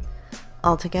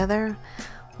 Altogether,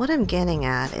 What I'm getting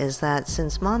at is that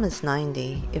since mom is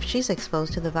 90, if she's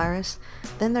exposed to the virus,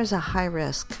 then there's a high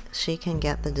risk she can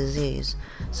get the disease.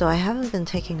 So I haven't been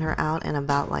taking her out and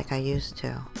about like I used to.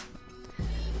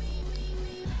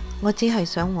 我只係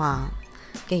想話，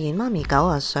既然媽咪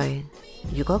90歲，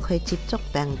如果佢接觸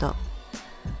病毒，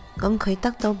咁佢得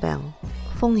到病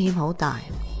風險好大，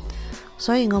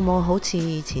所以我冇好似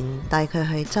以前帶佢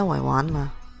去周圍玩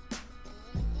嘛。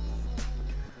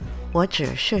我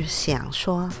只是想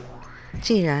说，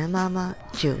既然妈妈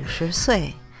90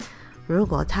岁，如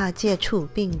果她接触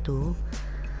病毒，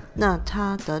那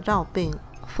她得到病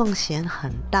风险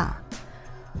很大，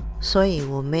所以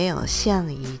我没有像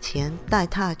以前带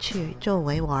她去周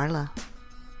围玩了。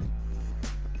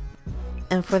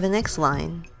And for the next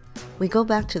line, we go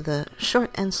back to the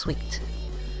short and sweet.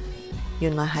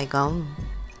 原來係咁，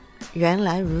原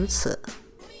來如此。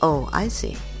Oh, I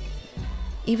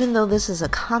see.Even though this is a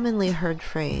commonly heard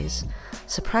phrase,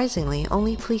 surprisingly,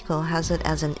 only Plico has it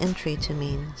as an entry to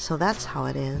mean, so that's how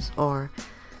it is, or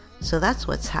so that's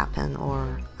what's happened,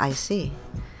 or I see.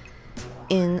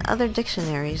 In other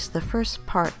dictionaries, the first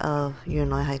part of 原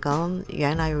來係咁，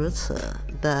原來如此,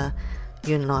 the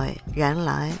原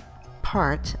來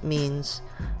part means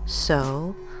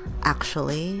so,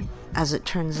 actually, as it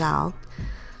turns out,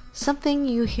 something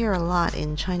you hear a lot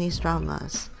in Chinese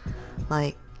dramas,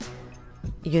 like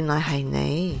原來係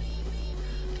你，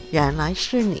原來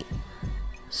是你,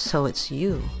 so it's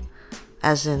you,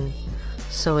 as in,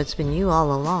 so it's been you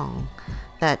all along.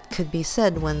 That could be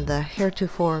said when the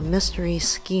heretofore mystery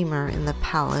schemer in the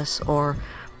palace or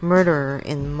murderer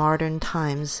in modern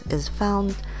times is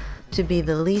found to be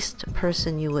the least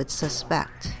person you would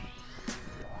suspect.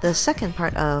 The second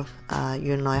part of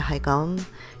原來係咁，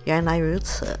原來如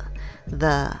此,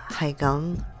 the 係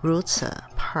咁如此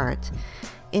part,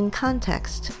 in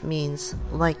context means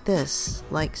like this,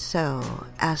 like so,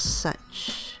 as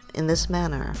such, in this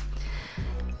manner.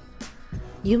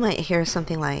 You might hear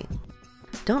something like,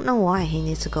 don't know why he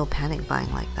needs to go panic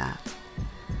buying like that.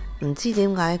 唔知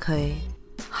點解佢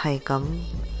係咁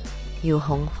要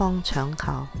恐慌搶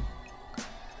購。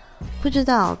不知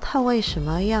道他為什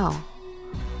麼要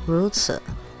如此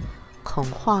恐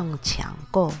慌搶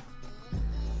購。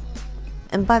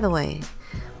And by the way,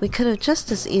 we could have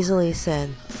just as easily said,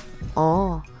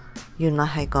 哦，原來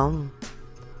係咁。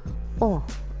哦，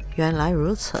原來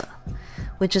如此,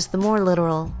 which is the more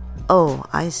literal, oh,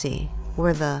 I see,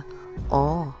 where the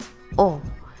oh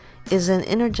is an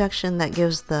interjection that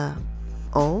gives the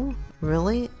oh,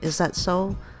 really? Is that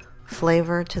so?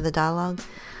 Flavor to the dialogue.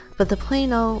 But the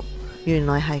plain oh, 原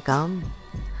來係咁，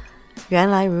原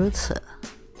來如此,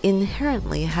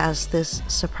 inherently has this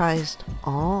surprised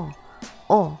oh,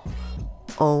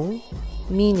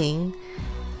 meaning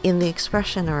in the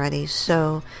expression already,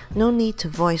 so no need to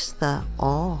voice the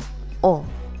oh.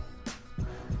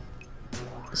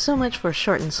 So much for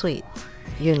short and sweet.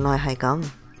 原來係咁，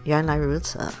原來如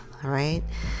此, alright?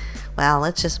 Well,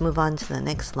 let's just move on to the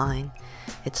next line.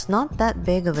 It's not that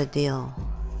big of a deal.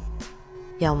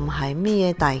 又唔係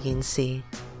咩大件事，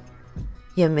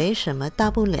也沒什麼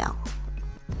大不了。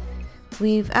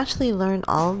We've actually learned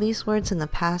all of these words in the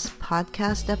past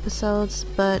podcast episodes,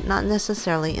 but not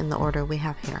necessarily in the order we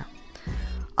have here.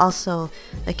 Also,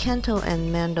 the canto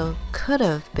and mando could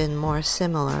have been more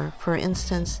similar. For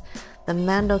instance, the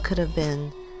mando could have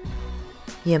been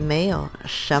也没有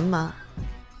什么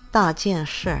大件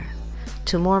事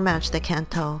to more match the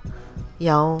canto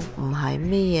又唔係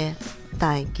咩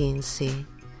大件事,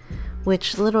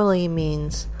 which literally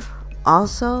means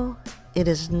also it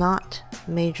is not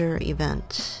major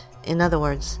event. In other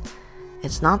words,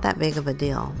 it's not that big of a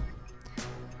deal.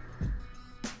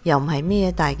 又唔係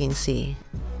咩大件事，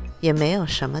也沒有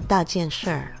什麼大件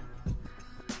事。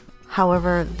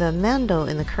However, the mando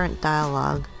in the current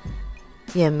dialogue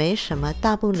也没什麼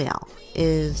大不了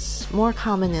is more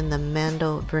common in the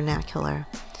Mando vernacular,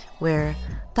 where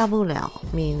大不了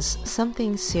means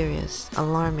something serious,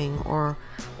 alarming, or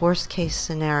worst-case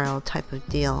scenario type of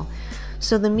deal,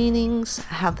 so the meanings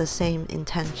have the same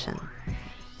intention.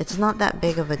 It's not that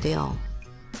big of a deal.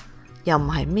 又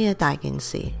唔係咩大件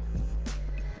事，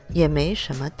也沒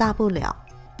什麼大不了。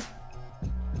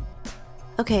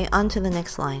Okay, on to the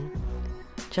next line.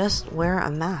 Just wear a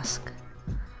mask.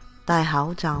 戴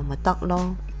口罩咪得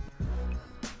咯，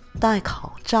戴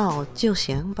口罩就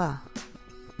行吧。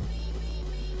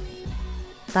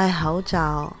戴口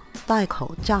罩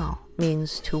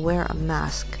means to wear a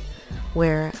mask,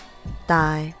 where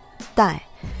戴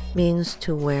means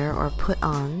to wear or put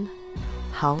on.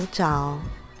 口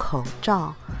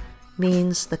罩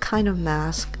means the kind of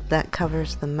mask that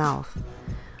covers the mouth,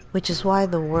 which is why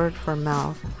the word for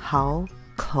mouth, 口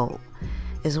口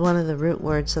is one of the root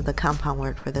words of the compound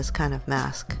word for this kind of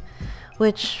mask,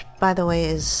 which, by the way,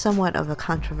 is somewhat of a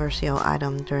controversial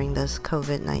item during this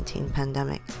COVID-19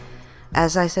 pandemic.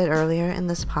 As I said earlier in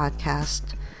this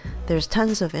podcast, there's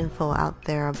tons of info out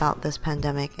there about this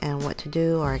pandemic, and what to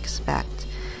do or expect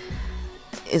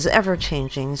is ever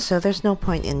changing, so there's no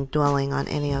point in dwelling on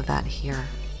any of that here.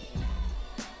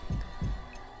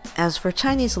 As for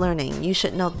Chinese learning, you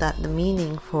should note that the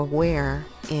meaning for wear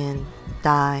in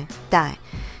dai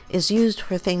is used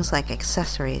for things like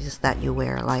accessories that you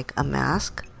wear, like a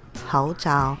mask, 口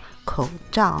罩, 口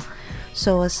罩.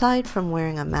 So aside from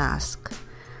wearing a mask,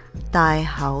 戴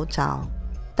口罩,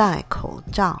 戴口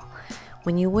罩,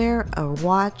 when you wear a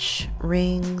watch,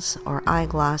 rings, or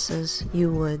eyeglasses,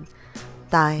 you would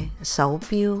戴手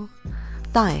錶,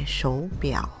 戴手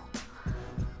錶,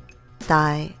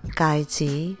 戴戒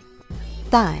指,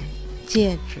 戴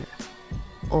戒指,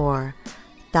 or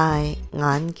戴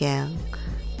眼鏡,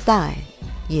 戴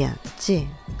眼鏡,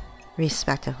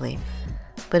 respectively.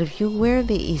 But if you wear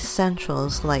the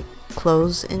essentials like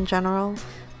clothes in general,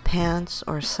 pants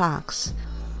or socks,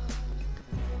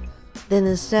 then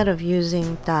instead of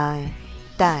using 戴,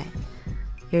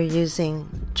 you're using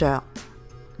着,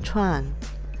 穿.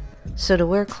 So to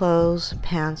wear clothes,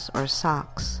 pants or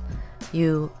socks,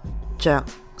 you 着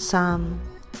衫,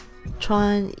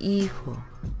 穿衣服,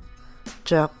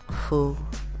 着褲,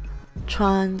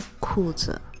 穿褲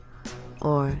子,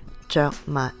 or 着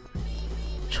襪,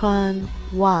 穿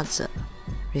袜子,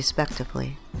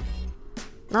 respectively.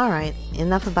 Alright,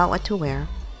 enough about what to wear.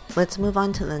 Let's move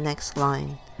on to the next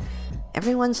line.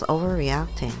 Everyone's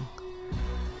overreacting.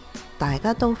 大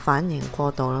家都反應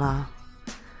過度啦.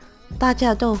 大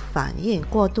家都反應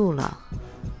過度了.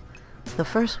 The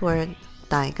first word,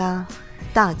 大家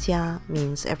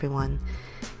means everyone.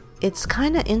 It's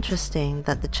kind of interesting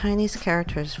that the Chinese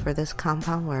characters for this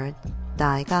compound word,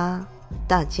 大家,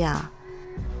 大家,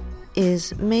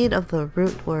 is made of the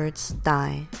root words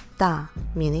大,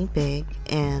 meaning big,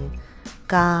 and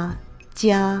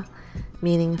家,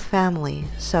 meaning family.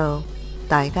 So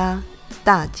大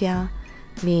家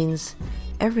means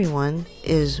everyone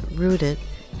is rooted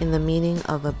in the meaning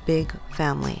of a big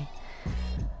family.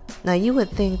 Now you would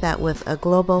think that with a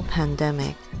global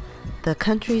pandemic, the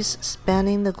countries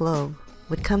spanning the globe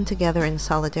would come together in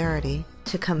solidarity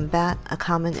to combat a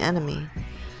common enemy,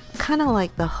 kind of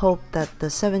like the hope that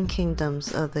the 7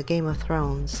 kingdoms of the Game of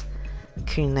Thrones,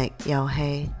 權力遊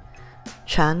戲,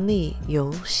 權力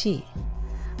遊戲,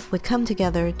 would come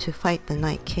together to fight the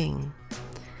Night King.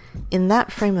 In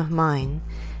that frame of mind,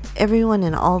 everyone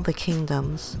in all the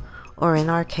kingdoms, or in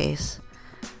our case,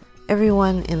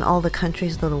 everyone in all the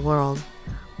countries of the world,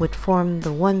 would form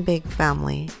the one big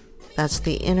family. That's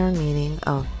the inner meaning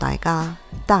of 大家,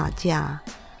 大家.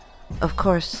 Of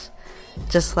course,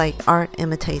 just like art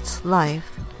imitates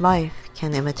life, life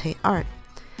can imitate art.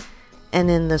 And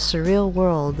in the surreal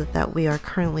world that we are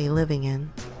currently living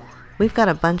in, we've got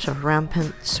a bunch of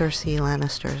rampant Cersei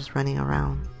Lannisters running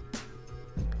around.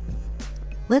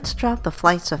 Let's drop the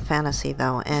flights of fantasy,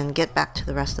 though, and get back to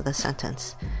the rest of the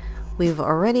sentence. We've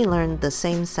already learned the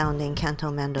same sounding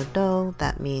canto mando do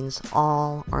that means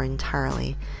all or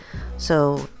entirely.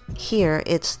 So here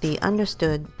it's the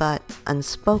understood but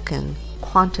unspoken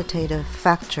quantitative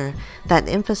factor that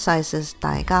emphasizes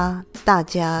大家, 大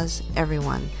家's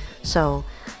everyone. So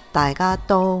大家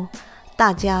都,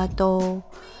 大家都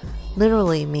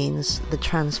literally means the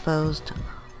transposed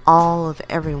all of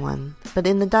everyone, but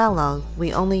in the dialogue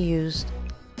we only used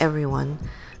everyone,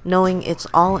 knowing it's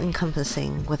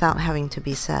all-encompassing without having to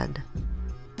be said.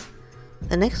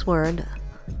 The next word,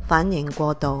 反应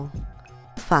过度,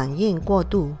 反应过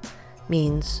度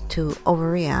means to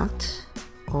overreact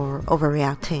or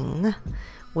overreacting,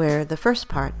 where the first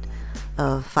part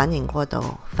of 反应过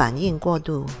度, 反应过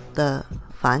度, the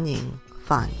反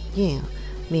应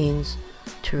means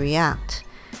to react,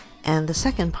 and the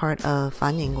second part of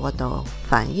反应过度,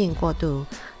 反应过度,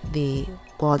 the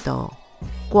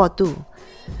过度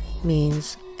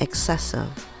means excessive.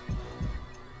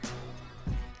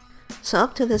 So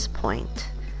up to this point,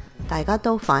 大家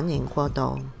都反应过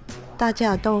度, 大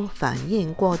家都反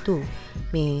应过度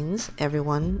means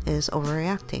everyone is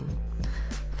overreacting.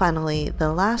 Finally,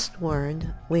 the last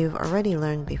word we've already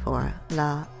learned before,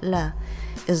 la,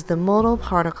 is the modal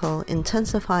particle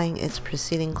intensifying its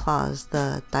preceding clause,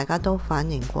 the 大家都反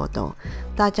应过度,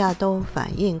 大家都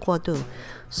反应过度.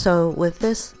 So with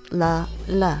this la,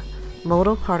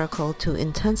 modal particle to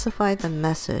intensify the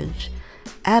message,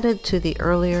 added to the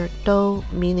earlier do,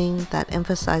 meaning that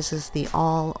emphasizes the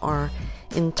all or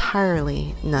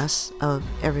entirely-ness of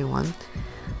everyone,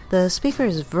 The speaker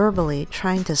is verbally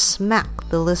trying to smack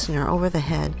the listener over the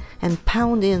head and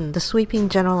pound in the sweeping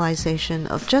generalization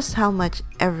of just how much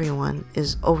everyone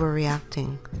is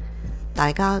overreacting.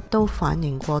 大家都反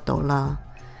應過度了。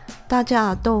大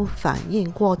家都反應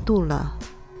過度了。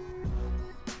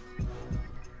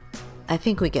I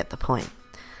think we get the point.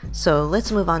 So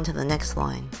let's move on to the next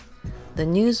line. The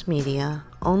news media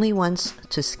only wants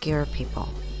to scare people.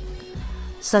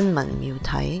 新聞媒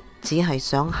體只係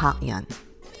想嚇人。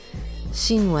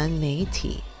新聞媒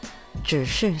體只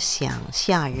是想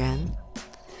嚇人。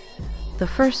The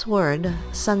first word,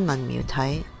 新聞媒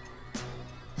體,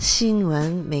 新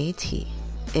聞媒體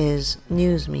is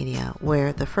news media,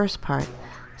 where the first part,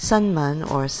 新聞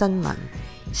or 新聞,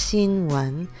 新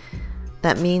聞,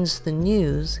 that means the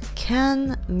news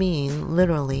can mean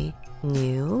literally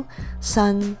new,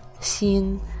 新,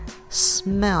 新,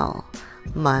 smell,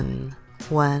 聞,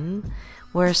 聞,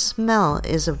 where smell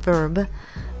is a verb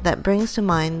that brings to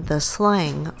mind the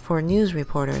slang for news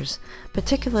reporters,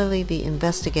 particularly the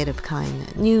investigative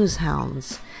kind, news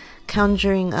hounds,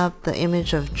 conjuring up the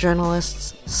image of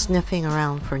journalists sniffing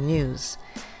around for news.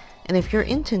 And if you're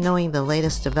into knowing the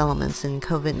latest developments in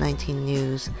COVID-19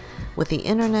 news, with the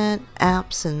internet,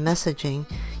 apps, and messaging,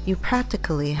 you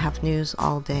practically have news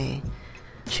all day.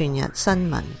 全日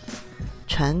新聞,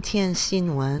 全天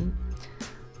新聞.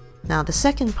 Now the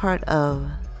second part of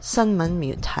新聞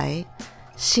媒體,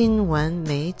 新聞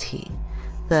媒體,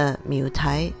 the 媒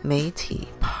體, 媒體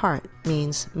part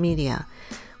means media,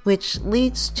 which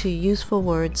leads to useful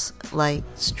words like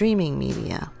streaming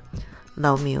media,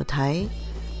 流媒體,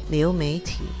 流媒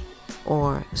體,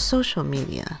 or social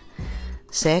media,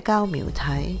 社交媒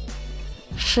體,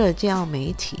 社交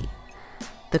媒體,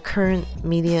 the current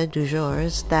media du jour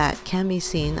that can be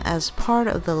seen as part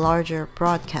of the larger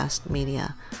broadcast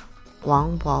media,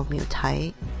 廣播媒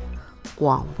體,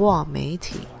 廣播媒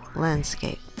體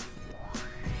landscape.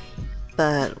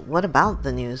 But what about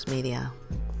the news media?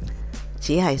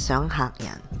 只係想嚇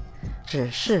人，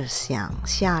只是想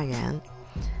嚇人.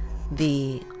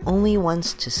 The only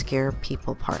wants to scare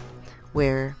people part,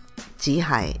 where 只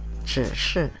係, 只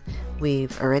是,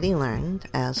 we've already learned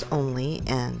as only,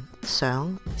 and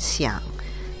想, 想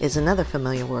is another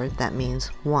familiar word that means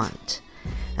want.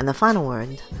 And the final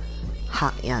word,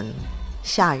 嚇人,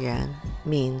 嚇人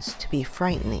means to be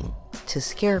frightening, to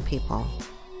scare people.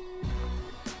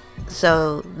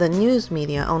 So the news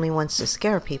media only wants to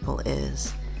scare people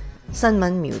is 新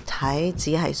聞媒體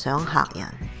只係想嚇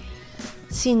人，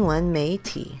新聞媒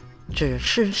體只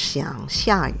是想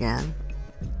嚇人。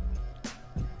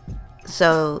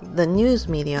So the news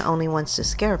media only wants to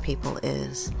scare people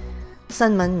is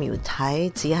新聞媒體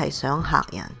只係想嚇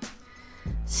人，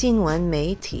新聞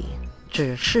媒體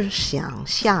只是想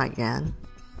嚇人。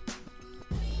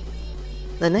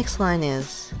The next line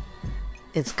is,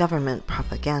 it's government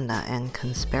propaganda and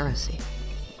conspiracy.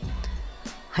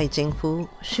 係政府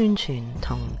宣傳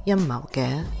同陰謀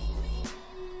嘅，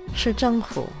是政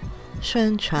府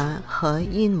宣傳和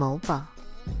陰謀吧。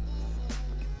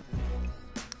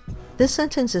This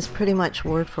sentence is pretty much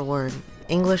word for word,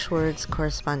 English words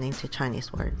corresponding to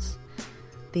Chinese words.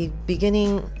 The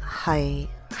beginning 係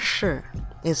是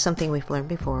is something we've learned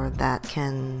before that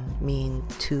can mean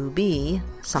to be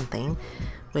something,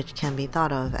 which can be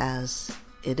thought of as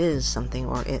it is something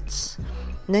or it's.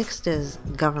 Next is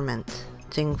government,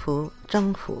 政府,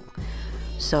 政府.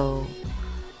 So,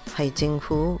 係政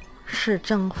府, 是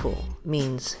政府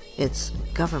means it's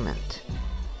government.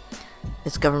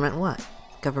 It's government what?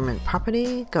 Government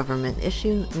property? Government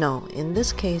issue? No, in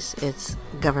this case, it's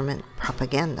government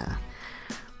propaganda.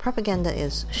 Propaganda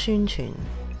is 宣傳,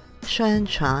 宣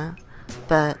傳,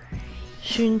 but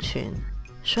宣傳,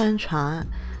 宣傳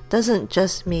doesn't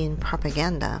just mean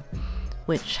propaganda,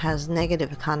 which has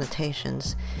negative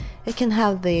connotations. It can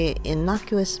have the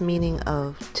innocuous meaning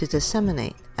of to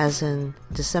disseminate, as in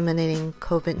disseminating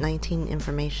COVID-19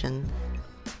 information.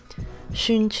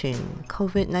 宣傳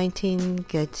COVID-19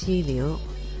 嘅資料，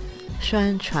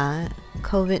宣傳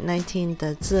COVID-19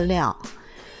 的資料.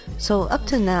 So up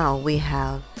to now we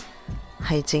have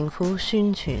係政府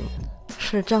宣傳，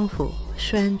是政府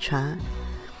宣傳.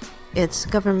 It's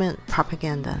government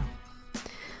propaganda.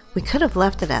 We could have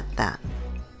left it at that.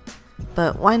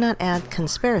 But why not add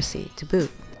conspiracy to boot?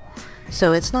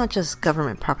 So it's not just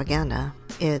government propaganda,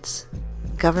 it's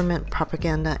government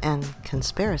propaganda and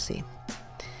conspiracy.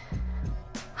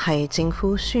 係政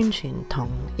府宣傳同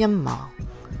陰謀，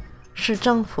是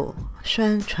政府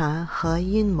宣傳和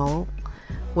陰謀,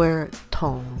 where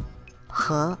同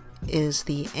和 is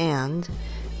the and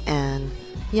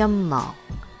陰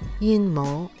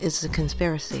謀 is the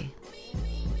conspiracy.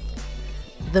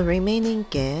 The remaining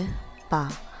ge, ba,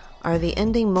 are the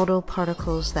ending modal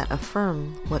particles that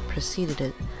affirm what preceded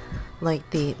it, like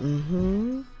the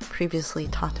previously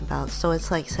talked about. So it's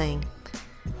like saying,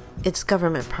 it's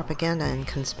government propaganda and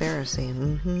conspiracy.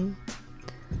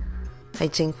 係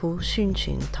政府宣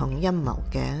傳同陰謀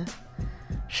嘅，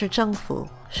是政府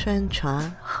宣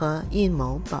傳和陰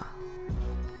謀吧。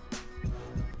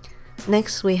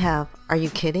Next we have, are you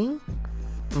kidding?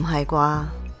 唔係啩？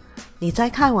你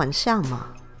在開玩笑嗎？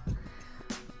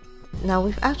 Now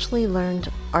we've actually learned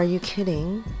are you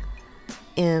kidding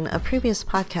in a previous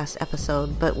podcast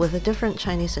episode, but with a different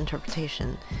Chinese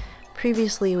interpretation.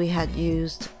 Previously we had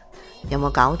used 有冇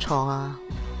搞錯啊？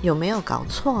有沒有搞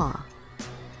錯啊？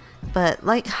 But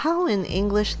like how in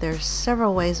English there's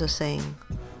several ways of saying,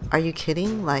 are you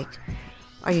kidding? Like,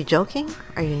 are you joking?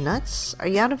 Are you nuts? Are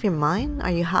you out of your mind?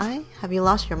 Are you high? Have you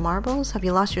lost your marbles? Have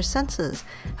you lost your senses?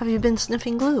 Have you been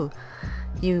sniffing glue?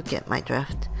 You get my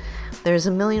drift. There's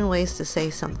a million ways to say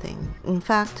something. In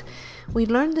fact, we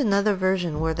learned another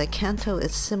version where the canto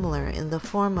is similar in the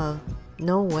form of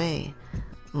no way,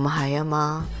 唔係啊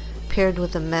嘛, paired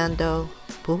with the mando,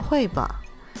 不會吧.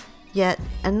 Yet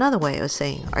another way of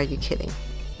saying, are you kidding?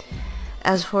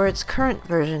 As for its current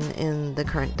version in the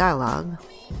current dialogue,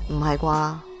 唔係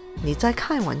啩？你在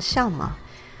開玩笑嗎?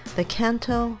 The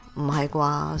canto 唔係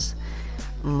啩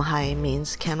唔係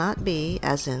means cannot be,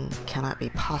 as in cannot be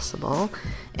possible,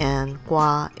 and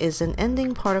啩 is an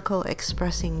ending particle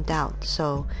expressing doubt.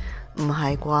 So 唔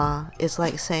係啩 is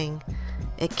like saying,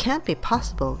 it can't be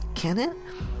possible, can it?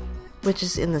 Which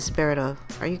is in the spirit of,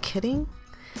 are you kidding?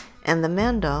 And the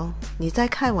mando, 你在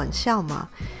開玩笑嗎?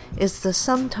 is the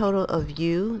sum total of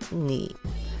you, 你,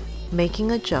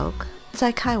 making a joke,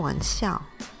 在開玩笑,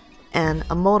 and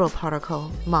a modal particle,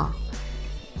 嘛,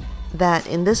 that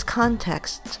in this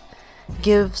context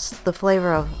gives the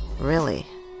flavor of really.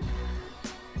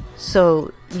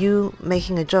 So you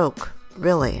making a joke,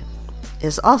 really,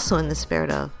 is also in the spirit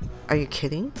of, are you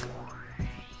kidding?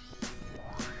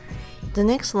 The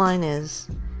next line is,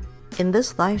 in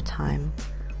this lifetime,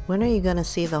 when are you going to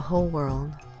see the whole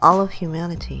world, all of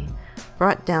humanity,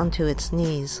 brought down to its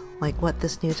knees like what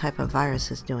this new type of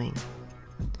virus is doing?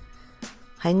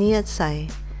 喺呢一世，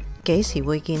幾時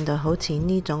會見到好似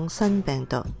呢種新病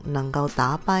毒能夠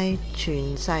打敗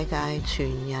全世界全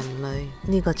人類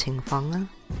呢個情況呢？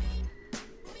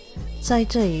在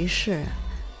這一世，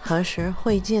何時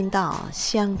會見到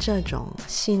像這種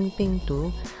新病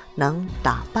毒能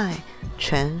打敗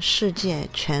全世界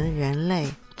全人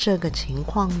類這個情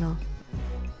況呢？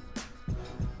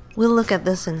 We'll look at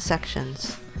this in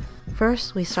sections.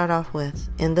 First, we start off with,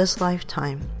 in this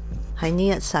lifetime, 喺呢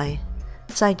一世，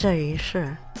在這一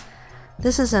世.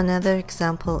 This is another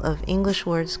example of English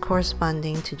words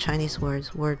corresponding to Chinese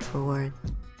words word for word.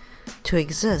 To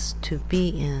exist, to be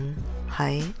in,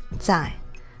 還在.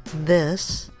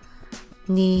 This,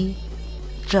 呢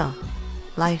這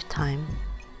lifetime,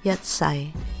 一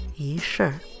世一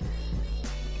世.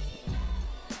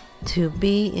 To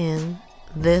be in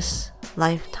this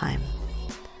lifetime,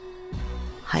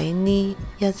 喺呢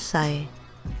一世，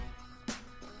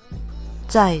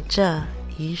在這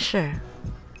一世,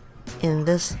 in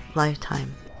this lifetime.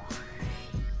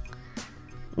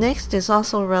 Next is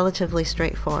also relatively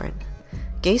straightforward.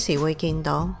 幾時會見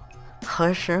到？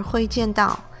何時會見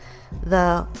到?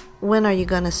 The when are you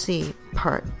gonna see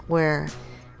part, where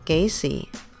幾時,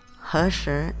 何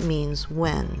時 means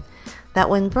when. That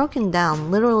when broken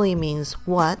down literally means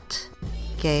what,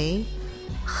 幾,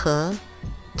 何,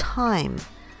 time,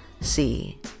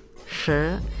 幾,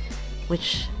 時,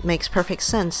 which makes perfect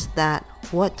sense that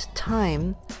what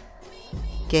time,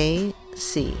 幾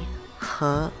時,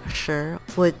 何時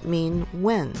would mean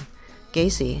when, 幾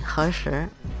時, 何時.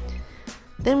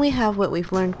 Then we have what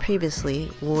we've learned previously,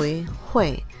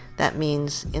 會, that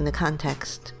means in the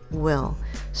context will.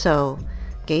 So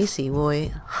幾時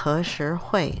會, 何時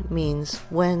會 means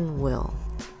when will.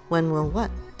 When will what?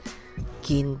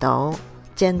 見到,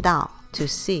 見到, to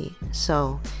see.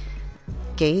 So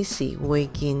幾時會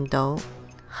見到,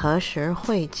 何時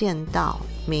會見到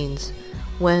means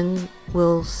when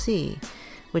will see,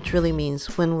 which really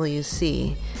means when will you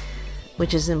see,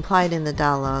 which is implied in the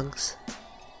dialogues.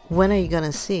 When are you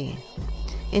gonna see?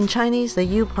 In Chinese, the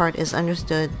you part is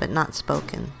understood but not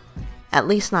spoken, at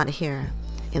least not here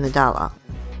in the dialogue,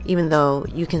 even though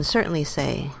you can certainly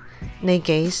say 你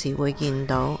幾時會見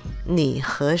到, 你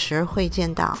何時會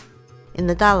見到. In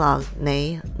the dialogue,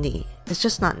 你 it's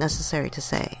just not necessary to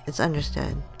say, it's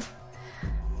understood.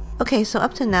 Okay, so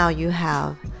up to now you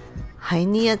have 喺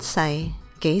呢一世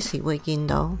幾時會見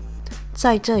到?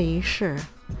 在這一世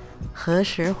何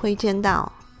時會見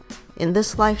到? In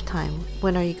this lifetime,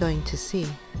 when are you going to see?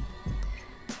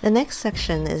 The next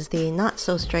section is the not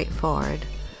so straightforward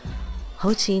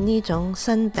好似呢種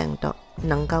新病毒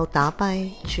能夠打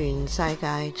敗全世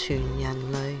界全人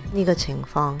類呢個情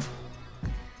況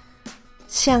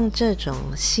像這種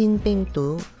新病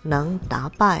毒能打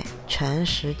敗全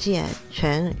世界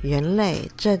全人類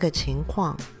這個情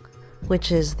況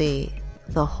which is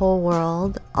the whole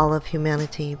world, all of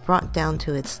humanity brought down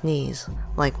to its knees,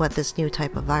 like what this new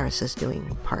type of virus is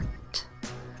doing part.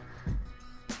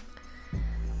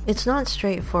 It's not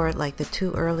straightforward like the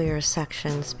two earlier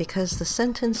sections because the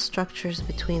sentence structures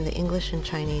between the English and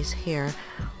Chinese here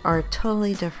are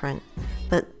totally different.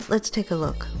 But let's take a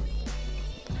look.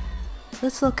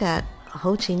 Let's look at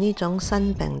好似呢種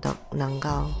新病毒能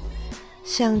夠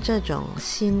像這種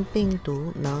新病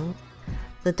毒能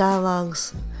The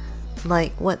dialogues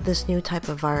like what this new type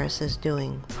of virus is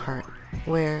doing part,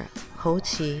 where 好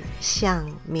似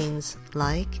像 means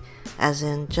like, as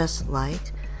in just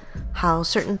like, how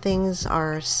certain things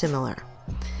are similar.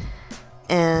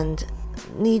 And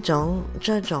呢種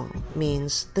這種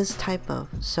means this type of,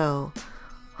 so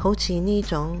好似呢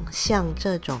種像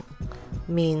這種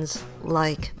means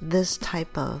like this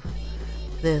type of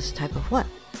what?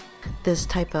 This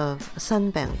type of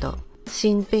新病毒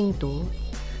新病毒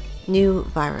new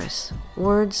virus.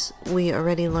 Words we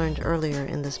already learned earlier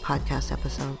in this podcast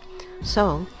episode.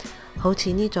 So 好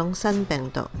似呢種新病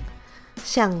毒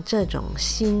像這種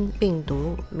新病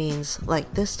毒 means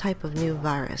like this type of new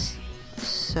virus.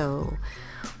 So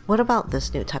what about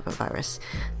this new type of virus?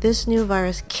 This new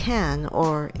virus can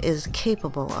or is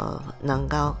capable of 能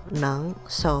夠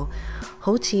So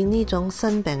好似呢種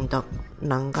新病毒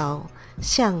能夠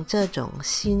像這種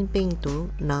新病毒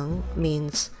能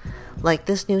means like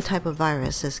this new type of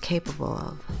virus is capable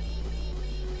of.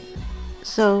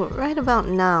 So right about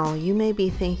now, you may be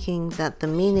thinking that the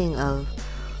meaning of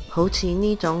好似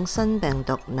呢種新病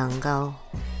毒能夠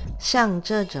像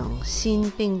這種新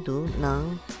病毒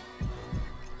能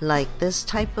like this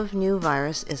type of new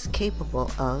virus is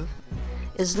capable of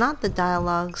is not the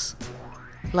dialogues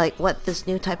like what this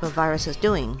new type of virus is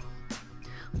doing.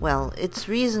 Well, it's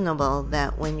reasonable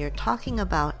that when you're talking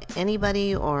about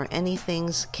anybody or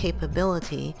anything's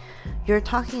capability, you're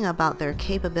talking about their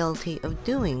capability of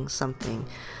doing something.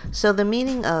 So the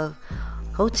meaning of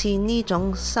好似呢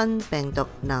種新病毒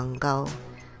能夠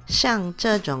像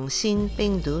這種新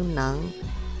病毒能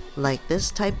like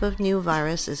this type of new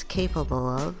virus is capable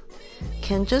of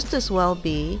can just as well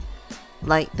be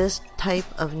like this type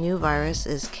of new virus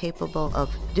is capable of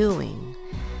doing,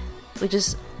 which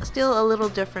is still a little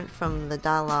different from the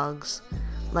dialogues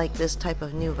like this type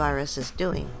of new virus is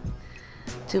doing.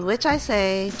 To which I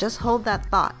say, just hold that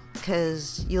thought,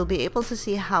 because you'll be able to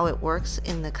see how it works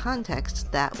in the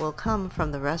context that will come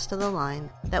from the rest of the line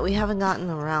that we haven't gotten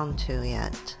around to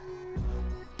yet.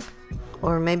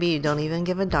 Or maybe you don't even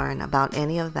give a darn about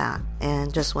any of that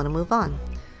and just want to move on.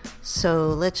 So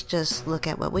let's just look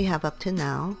at what we have up to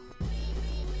now.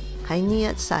 喺呢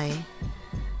一世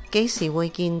幾時會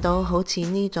見到好似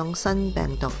呢種新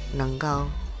病毒能夠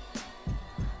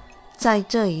在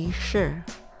這一世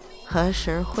何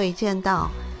時會見到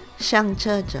像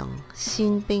這種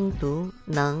新病毒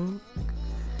能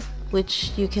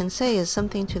which you can say is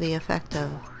something to the effect of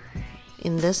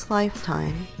in this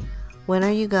lifetime, when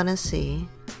are you gonna see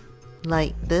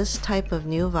like this type of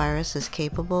new virus is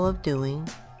capable of doing?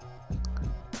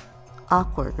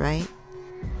 Awkward, right?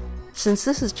 Since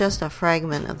this is just a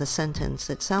fragment of the sentence,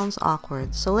 it sounds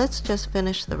awkward, so let's just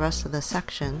finish the rest of the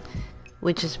section,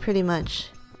 which is pretty much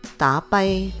打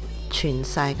敗全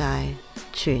世界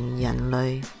全人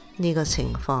類呢個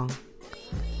情況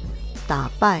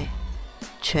打敗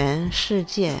全世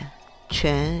界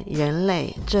全人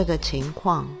類這個情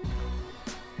況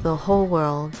The whole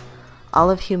world,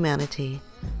 all of humanity,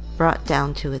 brought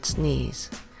down to its knees,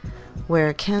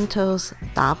 where Canto's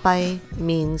打敗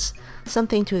means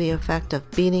something to the effect of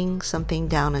beating something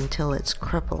down until it's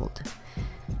crippled,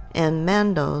 and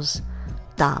Mando's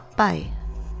打敗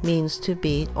means to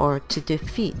beat or to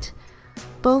defeat.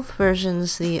 Both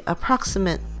versions the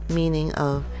approximate meaning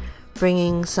of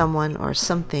bringing someone or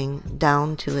something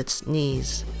down to its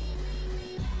knees.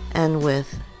 And with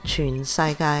全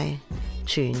世界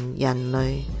全人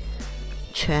類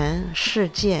全世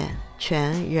界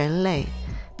全人類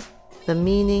the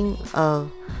meaning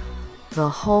of the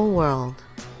whole world,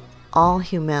 all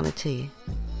humanity,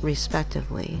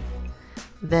 respectively,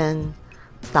 then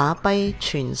打敗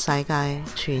全世界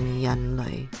全人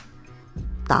類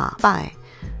打敗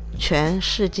全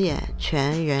世界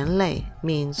全人類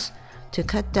means to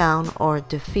cut down or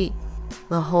defeat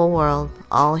the whole world,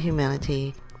 all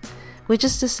humanity, which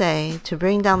is to say, to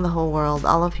bring down the whole world,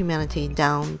 all of humanity,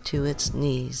 down to its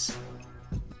knees.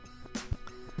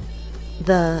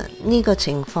 The 那个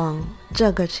情况,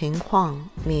 这个情况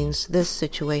means this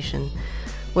situation,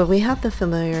 where we have the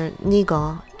familiar 那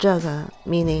个, 这个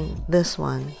meaning this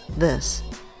one, this,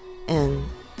 and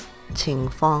情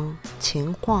况,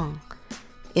 情况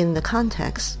in the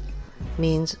context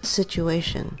means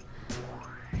situation.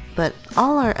 But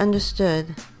all are understood,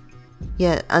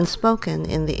 yet unspoken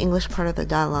in the English part of the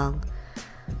dialogue,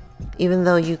 even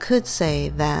though you could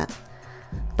say that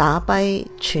打敗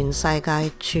全世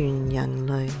界全人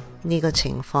類呢個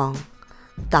情況，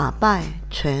打敗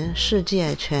全世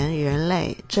界全人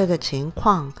類這個情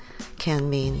況 can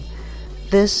mean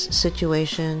this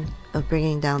situation of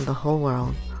bringing down the whole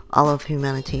world, all of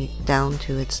humanity, down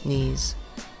to its knees.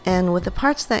 And with the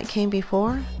parts that came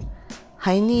before,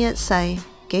 喺呢一世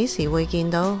幾時會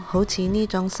見到好似呢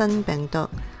種新病毒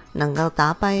能夠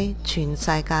打敗全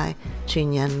世界全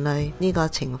人類呢個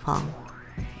情況？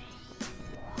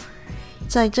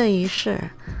在這一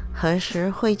世，何時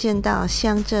會見到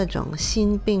像這種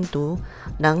新病毒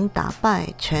能打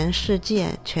敗全世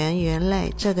界全人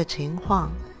類這個情況？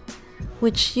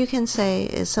 Which you can say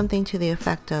is something to the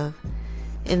effect of,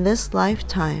 in this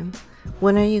lifetime,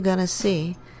 when are you gonna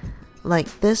see, like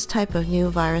this type of new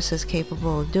virus is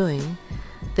capable of doing,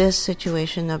 this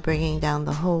situation of bringing down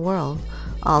the whole world,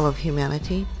 all of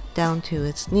humanity, down to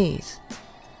its knees?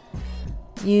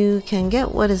 You can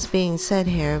get what is being said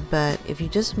here, but if you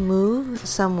just move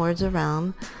some words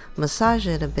around, massage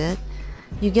it a bit,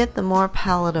 you get the more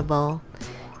palatable,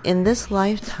 in this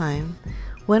lifetime,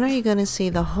 when are you going to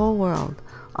see the whole world,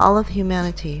 all of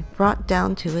humanity, brought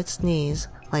down to its knees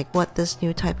like what this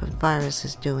new type of virus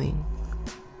is doing?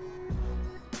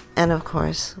 And of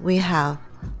course, we have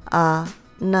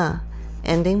na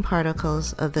ending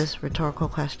particles of this rhetorical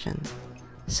question.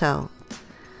 So,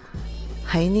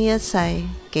 喺呢一世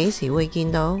幾時會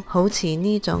見到好似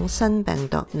呢種新病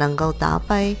毒能夠打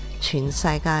敗全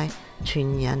世界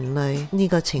全人類呢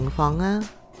個情況啊？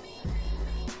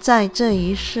在這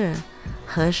一世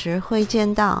何時會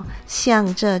見到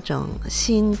像這種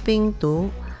新病毒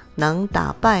能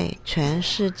打敗全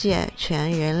世界全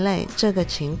人類這個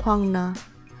情況呢？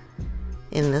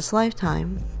 In this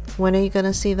lifetime, when are you going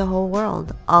to see the whole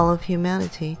world, all of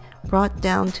humanity, brought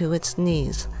down to its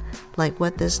knees, like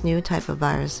what this new type of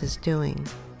virus is doing?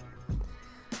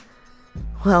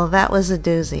 Well, that was a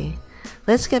doozy.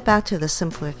 Let's get back to the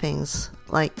simpler things,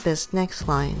 like this next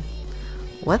line.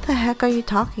 What the heck are you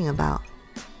talking about?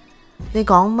 你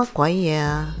講乜鬼嘢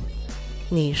啊？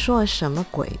你說什麼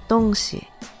鬼東西？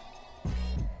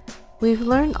 We've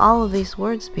learned all of these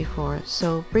words before,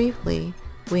 so briefly,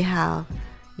 we have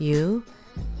you,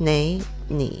 你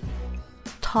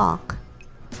talk,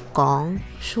 講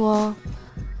說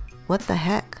what the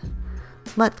heck,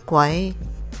 乜鬼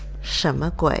什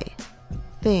麼鬼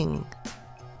thing,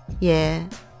 嘢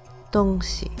東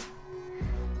西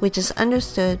which is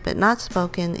understood but not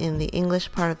spoken in the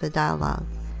English part of the dialogue.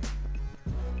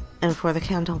 And for the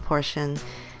Canton portion,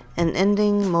 an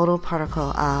ending modal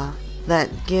particle that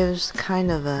gives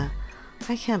kind of a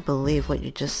I can't believe what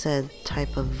you just said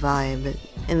type of vibe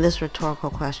in this rhetorical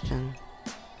question.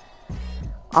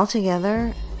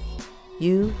 Altogether,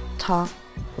 you talk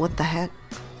what the heck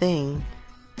thing,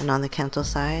 and on the Canton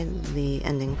side, the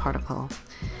ending particle.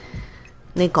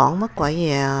 你講乜鬼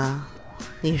嘢啊？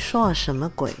你說什麼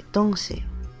鬼東西？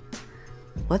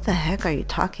 What the heck are you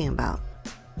talking about?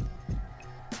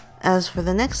 As for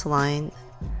the next line,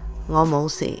 我冇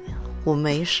事，我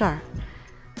沒事。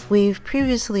 We've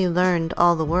previously learned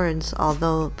all the words,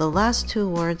 although the last two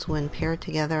words, when paired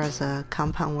together as a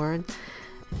compound word,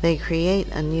 they create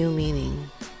a new meaning.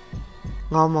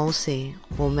 我冇事，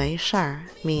我沒事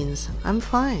means I'm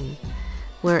fine,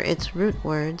 where its root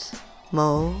words,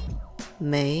 冇,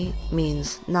 沒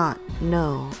means not,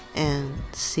 no, and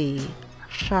事,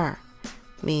 事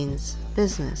means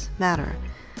business, matter.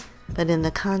 But in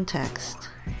the context,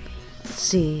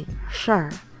 事,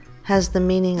 事 has the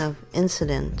meaning of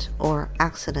incident or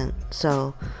accident,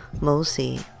 so 冇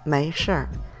事，沒事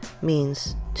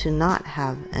means to not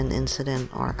have an incident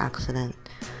or accident,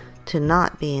 to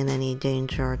not be in any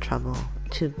danger or trouble,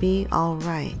 to be all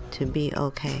right, to be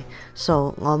okay.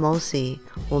 So 我冇事，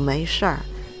我沒事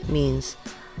means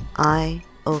I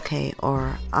okay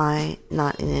or I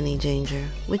not in any danger,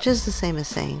 which is the same as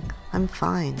saying I'm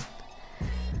fine.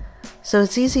 So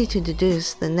it's easy to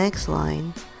deduce the next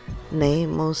line, 你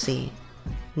冇事，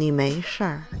你沒事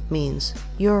means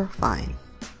you're fine.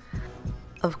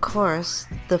 Of course,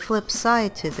 the flip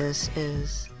side to this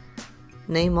is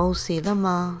你冇事了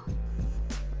嗎？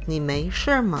你沒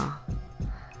事嗎？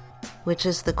 which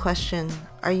is the question,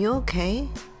 are you okay?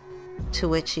 To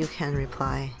which you can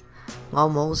reply, 我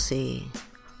冇事,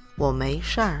我没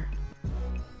事.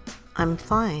 I'm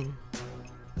fine.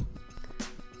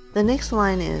 The next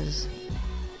line is,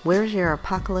 where's your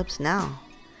apocalypse now?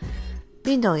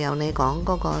 邊度有你講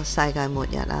嗰個世界末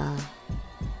日啊？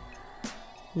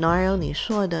哪有你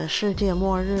說的世界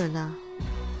末日呢？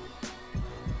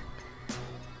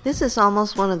 This is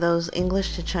almost one of those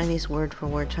English to Chinese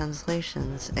word-for-word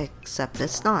translations, except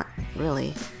it's not,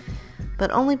 really.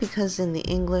 But only because in the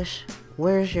English,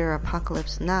 where's your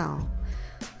apocalypse now?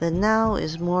 The now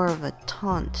is more of a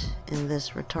taunt in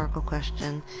this rhetorical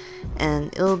question,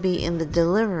 and it'll be in the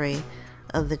delivery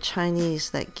of the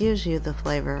Chinese that gives you the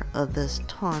flavor of this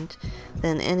taunt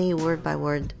than any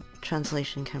word-by-word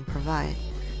translation can provide.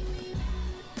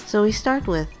 So we start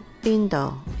with 邊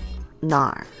度,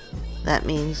 nar. That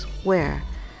means where.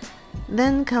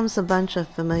 Then comes a bunch of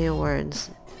familiar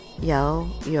words, 有,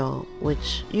 yo,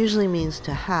 which usually means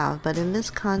to have, but in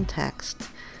this context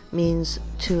means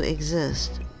to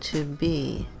exist, to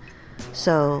be.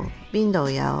 So 邊度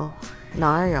有,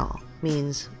 哪有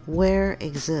means where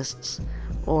exists,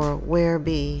 or where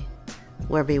be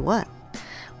what?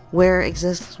 Where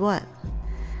exists what?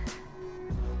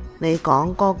 你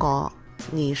講嗰個,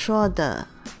 你說的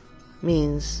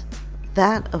means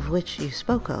that of which you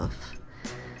spoke of.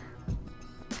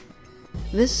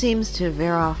 This seems to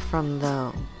veer off from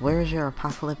the where's your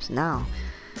apocalypse now,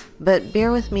 but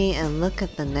bear with me and look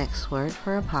at the next word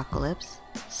for apocalypse,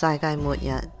 世界末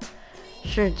日,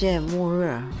 世界末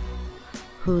日,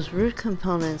 whose root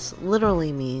components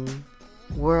literally mean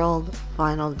world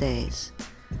final days.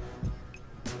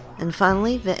 And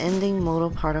finally, the ending modal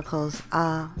particles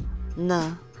a,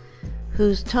 na,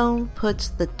 whose tone puts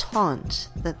the taunt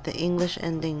that the English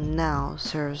ending now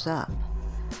serves up.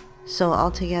 So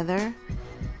altogether,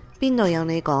 邊度有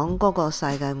你講嗰個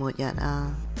世界末日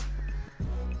啊？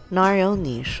哪有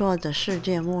你說的世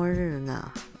界末日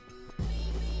呢？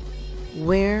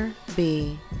 Where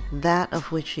be that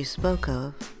of which you spoke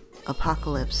of,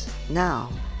 apocalypse now?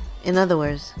 In other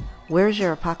words, where's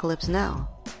your apocalypse now?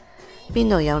 邊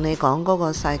度有你講嗰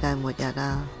個世界末日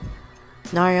啊？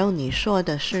哪有你說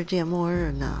的世界末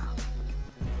日呢？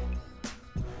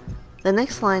 The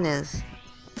next line is,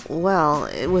 well,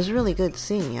 it was really good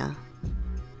seeing ya.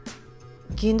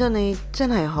 見到你真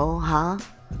係好吓？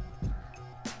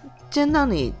見到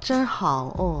你真好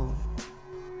哦。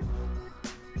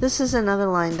 This is another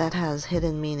line that has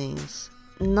hidden meanings.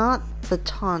 Not the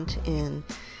taunt in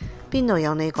邊度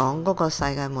有你講嗰個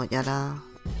世界末日啊？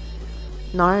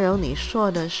哪有你說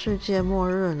的世界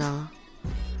末日呢？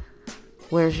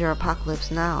 Where's your apocalypse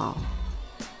now?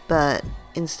 But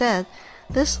instead,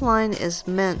 this line is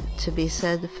meant to be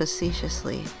said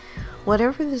facetiously.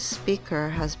 Whatever the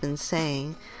speaker has been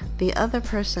saying, the other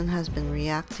person has been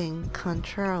reacting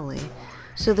contrarily.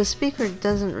 So the speaker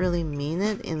doesn't really mean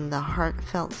it in the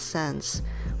heartfelt sense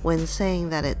when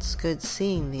saying that it's good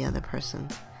seeing the other person.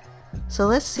 So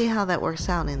let's see how that works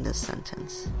out in this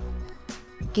sentence.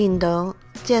 見到,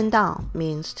 見到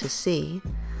means to see.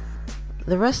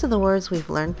 The rest of the words we've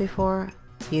learned before,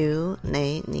 you,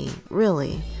 你, 你,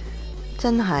 really,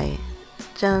 真係,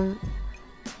 真,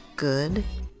 good,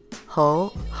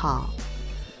 好, 好.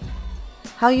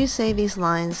 How you say these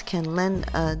lines can lend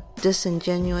a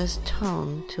disingenuous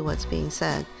tone to what's being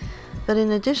said. But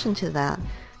in addition to that,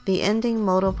 the ending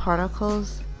modal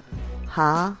particles,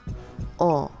 ha,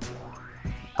 o,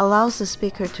 allows the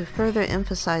speaker to further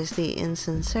emphasize the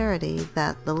insincerity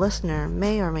that the listener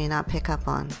may or may not pick up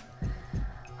on.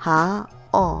 Ha,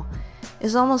 o,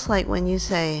 is almost like when you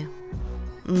say,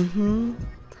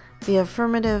 the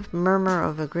affirmative murmur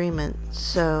of agreement.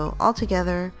 So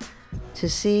altogether, to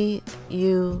see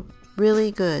you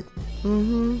really good,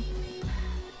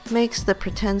 makes the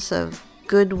pretense of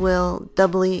goodwill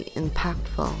doubly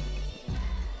impactful.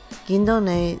 見到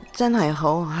你真係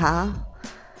好吓？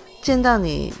見到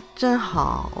你真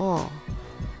好哦。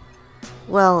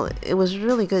 Well, it was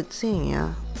really good seeing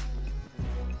you.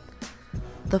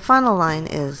 The final line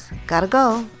is, gotta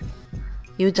go.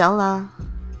 要走啦，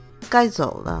該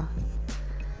走了。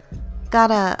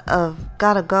 Gotta of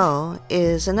gotta go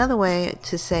is another way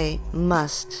to say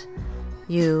must.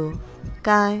 You,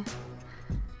 該,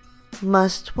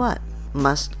 must what?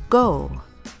 Must go.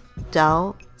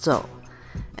 走, 走.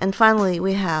 And finally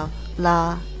we have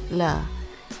la, la,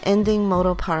 ending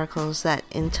modal particles that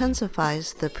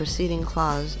intensifies the preceding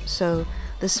clause, so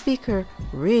the speaker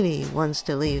really wants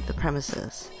to leave the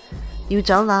premises. 要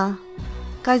走啦，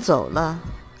該走了，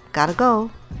 gotta go.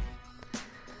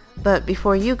 But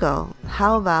before you go,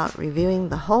 how about reviewing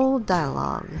the whole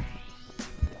dialogue?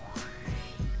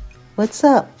 What's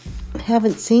up?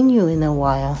 Haven't seen you in a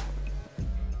while.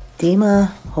 點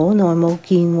啊？好耐冇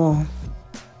見喎。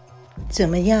怎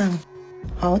麼樣？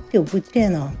好久不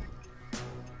見哦。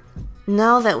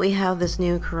Now that we have this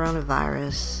new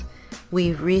coronavirus,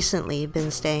 we've recently been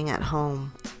staying at home.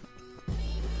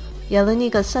 有了呢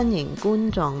個新型冠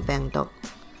狀病毒，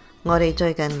我哋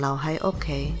最近留喺屋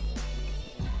企。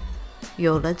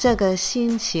有了這個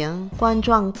新型冠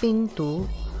狀病毒，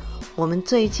我們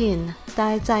最近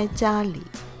待在家裡。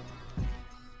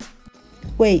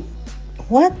Wait,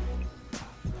 what?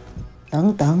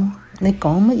 等等，你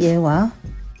講乜嘢話？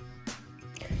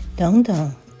等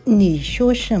等，你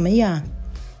說什麼呀？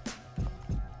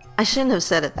 I shouldn't have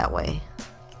said it that way.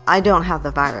 I don't have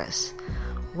the virus.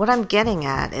 What I'm getting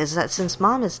at is that since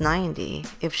Mom is 90,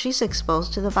 if she's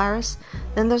exposed to the virus,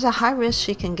 then there's a high risk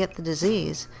she can get the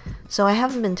disease, so I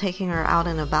haven't been taking her out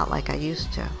and about like I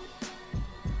used to.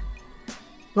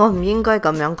 我唔應該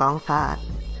咁樣講法。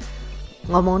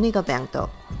我冇呢個病毒，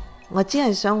我只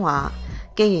係想話，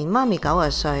既然媽咪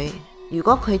90歲，如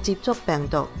果佢接觸病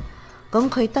毒，咁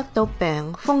佢得到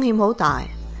病風險好大，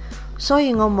所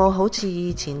以我冇好似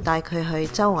以前帶佢去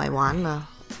周圍玩啦。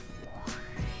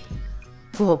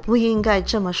我不應該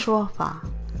這麼說法，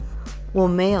我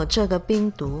沒有這個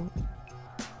病毒，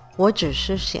我只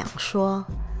是想說，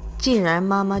既然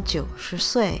媽媽90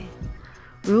歲，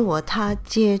如果她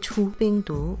接觸病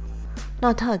毒，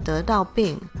那她得到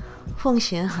病風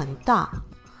險很大，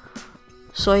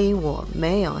所以我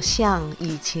沒有像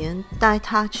以前帶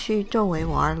她去周圍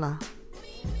玩了。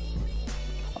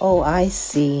Oh, I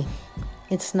see.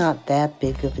 It's not that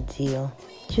big of a deal.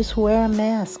 Just wear a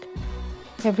mask.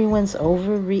 Everyone's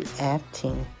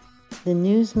overreacting. The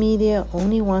news media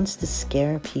only wants to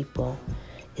scare people.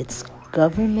 It's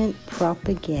government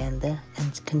propaganda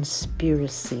and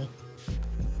conspiracy.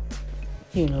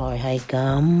 原來係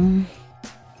咁，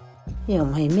又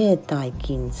唔係咩大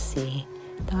件事，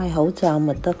戴口罩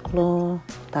咪得咯，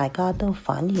大家都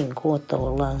反應過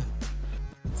度啦。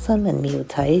新聞媒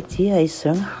體只係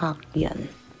想嚇人，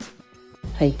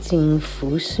係政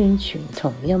府宣傳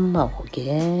同陰謀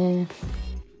嘅。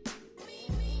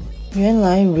原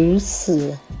來如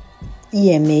此，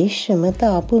也沒什麼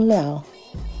大不了，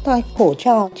戴口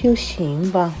罩就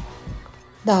行吧。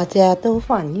大家都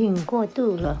反應過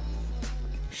度了。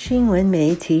新聞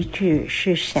媒體只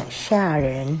是想嚇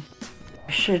人，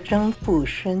是政府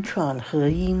宣傳和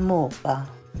陰謀吧。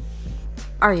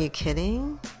Are you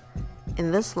kidding?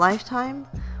 In this lifetime,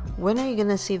 when are you going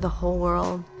to see the whole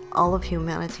world, all of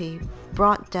humanity,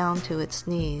 brought down to its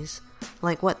knees,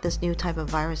 like what this new type of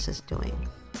virus is doing?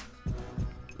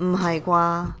 唔係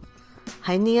啩？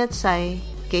喺呢一世，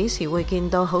幾時會見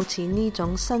到好似呢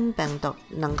種新病毒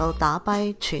能夠打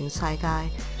敗全世界、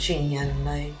全人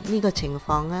類呢個情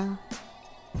況啊？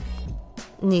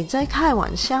你在開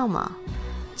玩笑嗎？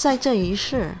在這一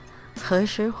世，何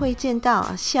時會見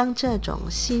到像這種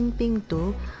新病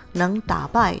毒能打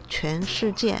敗全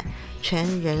世界、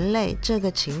全人類這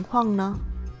個情況呢？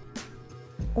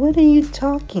 What are you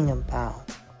talking about?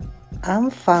 I'm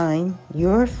fine,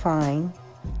 you're fine.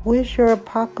 Where's your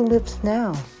apocalypse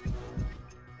now?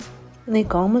 你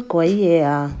講乜鬼嘢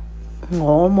啊？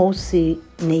我冇事，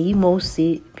你冇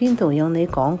事，邊度有你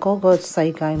講嗰個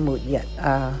世界末日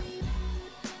啊？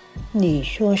你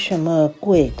說什麼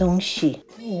鬼東西？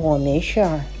我沒事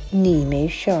兒，你沒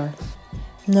事兒，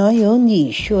哪有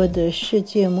你說的世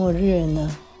界末日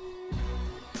呢？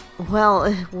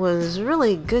 Well, it was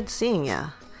really good seeing you.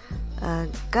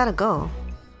 Gotta go.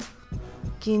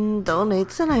 見到你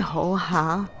真係好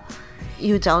嚇，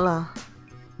要走啦。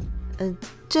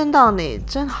見到你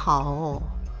真好，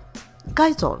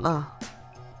該走了。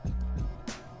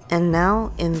And now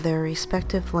in their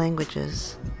respective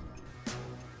languages.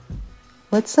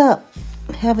 What's up?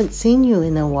 Haven't seen you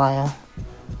in a while.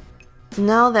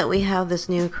 Now that we have this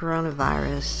new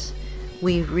coronavirus,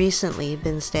 we've recently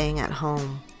been staying at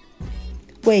home.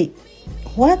 Wait,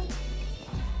 what?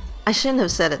 I shouldn't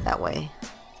have said it that way.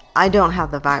 I don't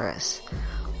have the virus.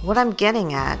 What I'm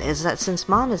getting at is that since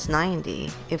Mom is 90,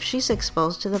 if she's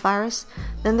exposed to the virus,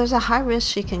 then there's a high risk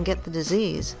she can get the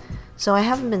disease, so I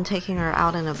haven't been taking her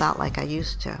out and about like I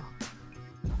used to.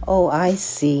 Oh, I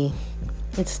see.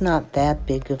 It's not that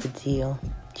big of a deal.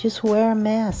 Just wear a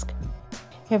mask.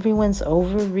 Everyone's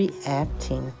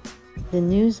overreacting. The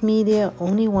news media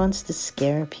only wants to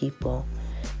scare people.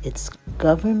 It's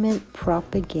government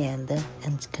propaganda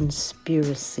and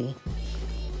conspiracy.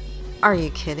 Are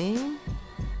you kidding?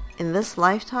 In this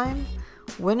lifetime,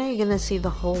 when are you going to see the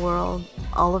whole world,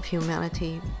 all of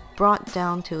humanity, brought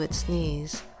down to its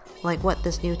knees, like what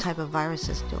this new type of virus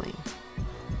is doing?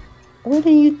 What are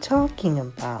you talking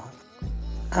about?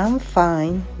 I'm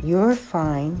fine. You're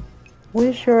fine.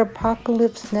 Where's your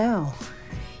apocalypse now?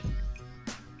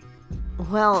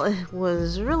 Well, it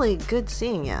was really good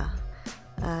seeing ya.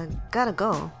 Gotta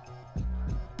go.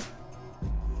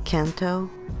 Kanto?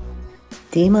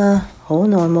 點啊？好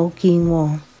耐冇見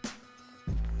喎。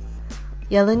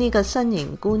有咗呢個新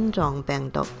型冠狀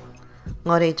病毒，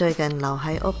我哋最近留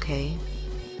喺屋企。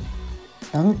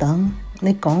等等，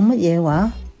你講乜嘢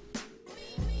話？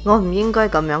我唔應該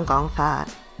咁樣講法。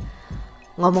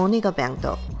我冇呢個病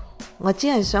毒，我只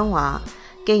係想話，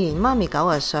既然媽咪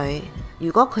90歲，如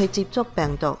果佢接觸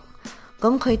病毒，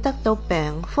咁佢得到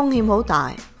病風險好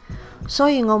大，所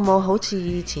以我冇好似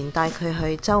以前帶佢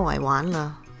去周圍玩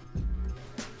啦。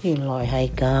原來係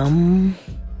咁，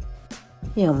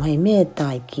又唔係咩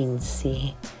大件事，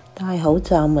戴口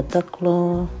罩咪得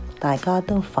咯，大家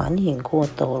都反應過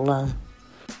度啦。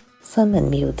新聞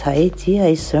媒體只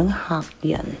係想嚇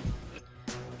人，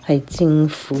係政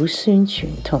府宣傳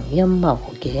同陰謀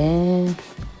嘅。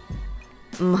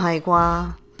唔係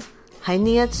啩？喺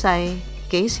呢一世，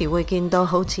幾時會見到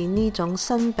好似呢種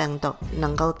新病毒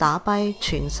能夠打敗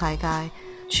全世界、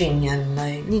全人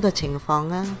類呢個情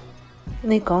況啊？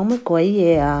你講乜鬼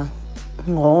嘢啊？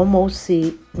我冇事，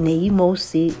你冇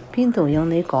事，邊度有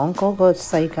你講嗰個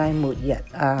世界末日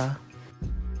啊？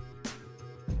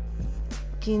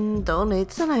見到你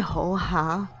真係好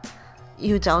嚇，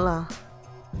要走啦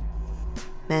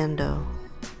Mando。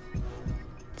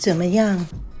 怎麼樣？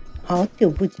好久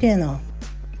不見哦。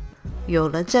有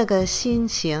了這個新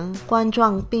型冠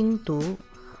狀病毒，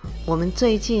我們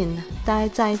最近待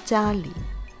在家裡。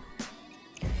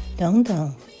等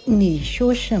等，你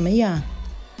說什麼呀？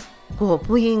我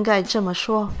不應該這麼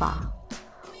說法，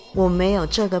我沒有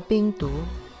這個病毒，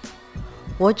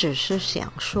我只是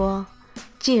想說，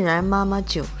既然媽媽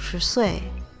90歲，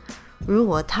如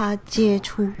果她接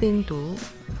觸病毒，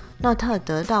那她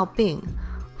得到病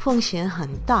風險很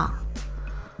大，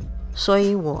所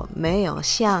以我沒有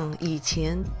像以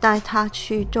前帶她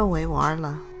去周圍玩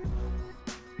了。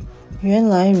原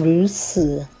來如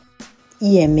此，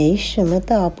也沒什麼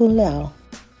大不了，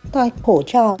戴口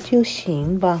罩就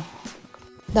行吧。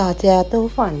大家都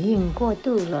反應過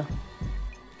度了，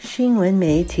新聞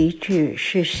媒體只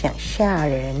是想嚇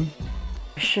人，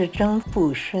是政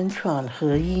府宣傳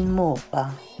和陰謀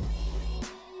吧？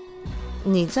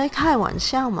你在開玩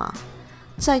笑嗎？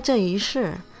在這一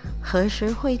世，何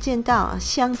時會見到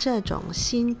像這種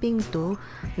新病毒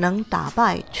能打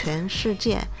敗全世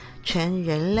界、全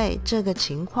人類這個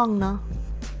情況呢？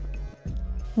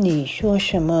你說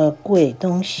什麼鬼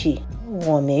東西？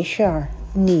我沒事兒，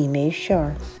你沒事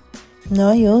兒，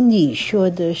哪有你說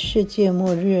的世界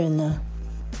末日呢？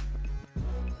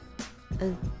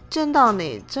見到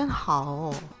你真好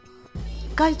哦，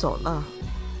該走了。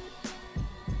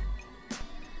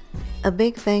A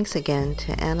big thanks again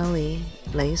to Anna Lee,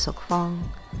 Lei Sok Fang,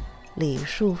 Li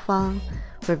Shufang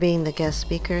for being the guest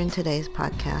speaker in today's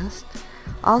podcast.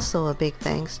 Also a big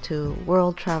thanks to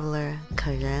world traveler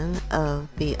Karen of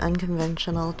the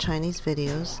Unconventional Chinese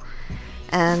Videos,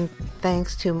 and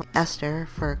thanks to Esther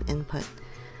for input.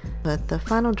 But the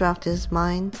final draft is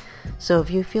mine, so if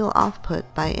you feel off-put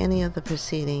by any of the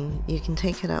proceeding, you can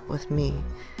take it up with me.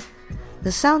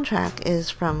 The soundtrack is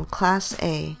from Class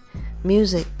A,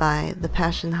 music by The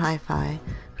Passion Hi-Fi,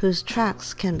 whose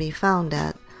tracks can be found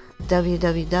at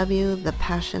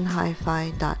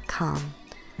www.thepassionhifi.com.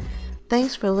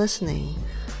 Thanks for listening.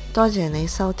 多謝你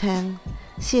收聽，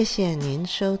謝謝您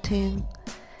收聽。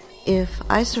If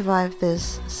I survive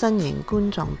this 新型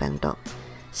冠狀病毒，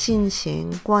新型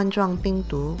冠狀病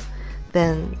毒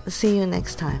then see you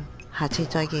next time. 下次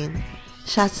再見，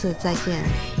下次再見。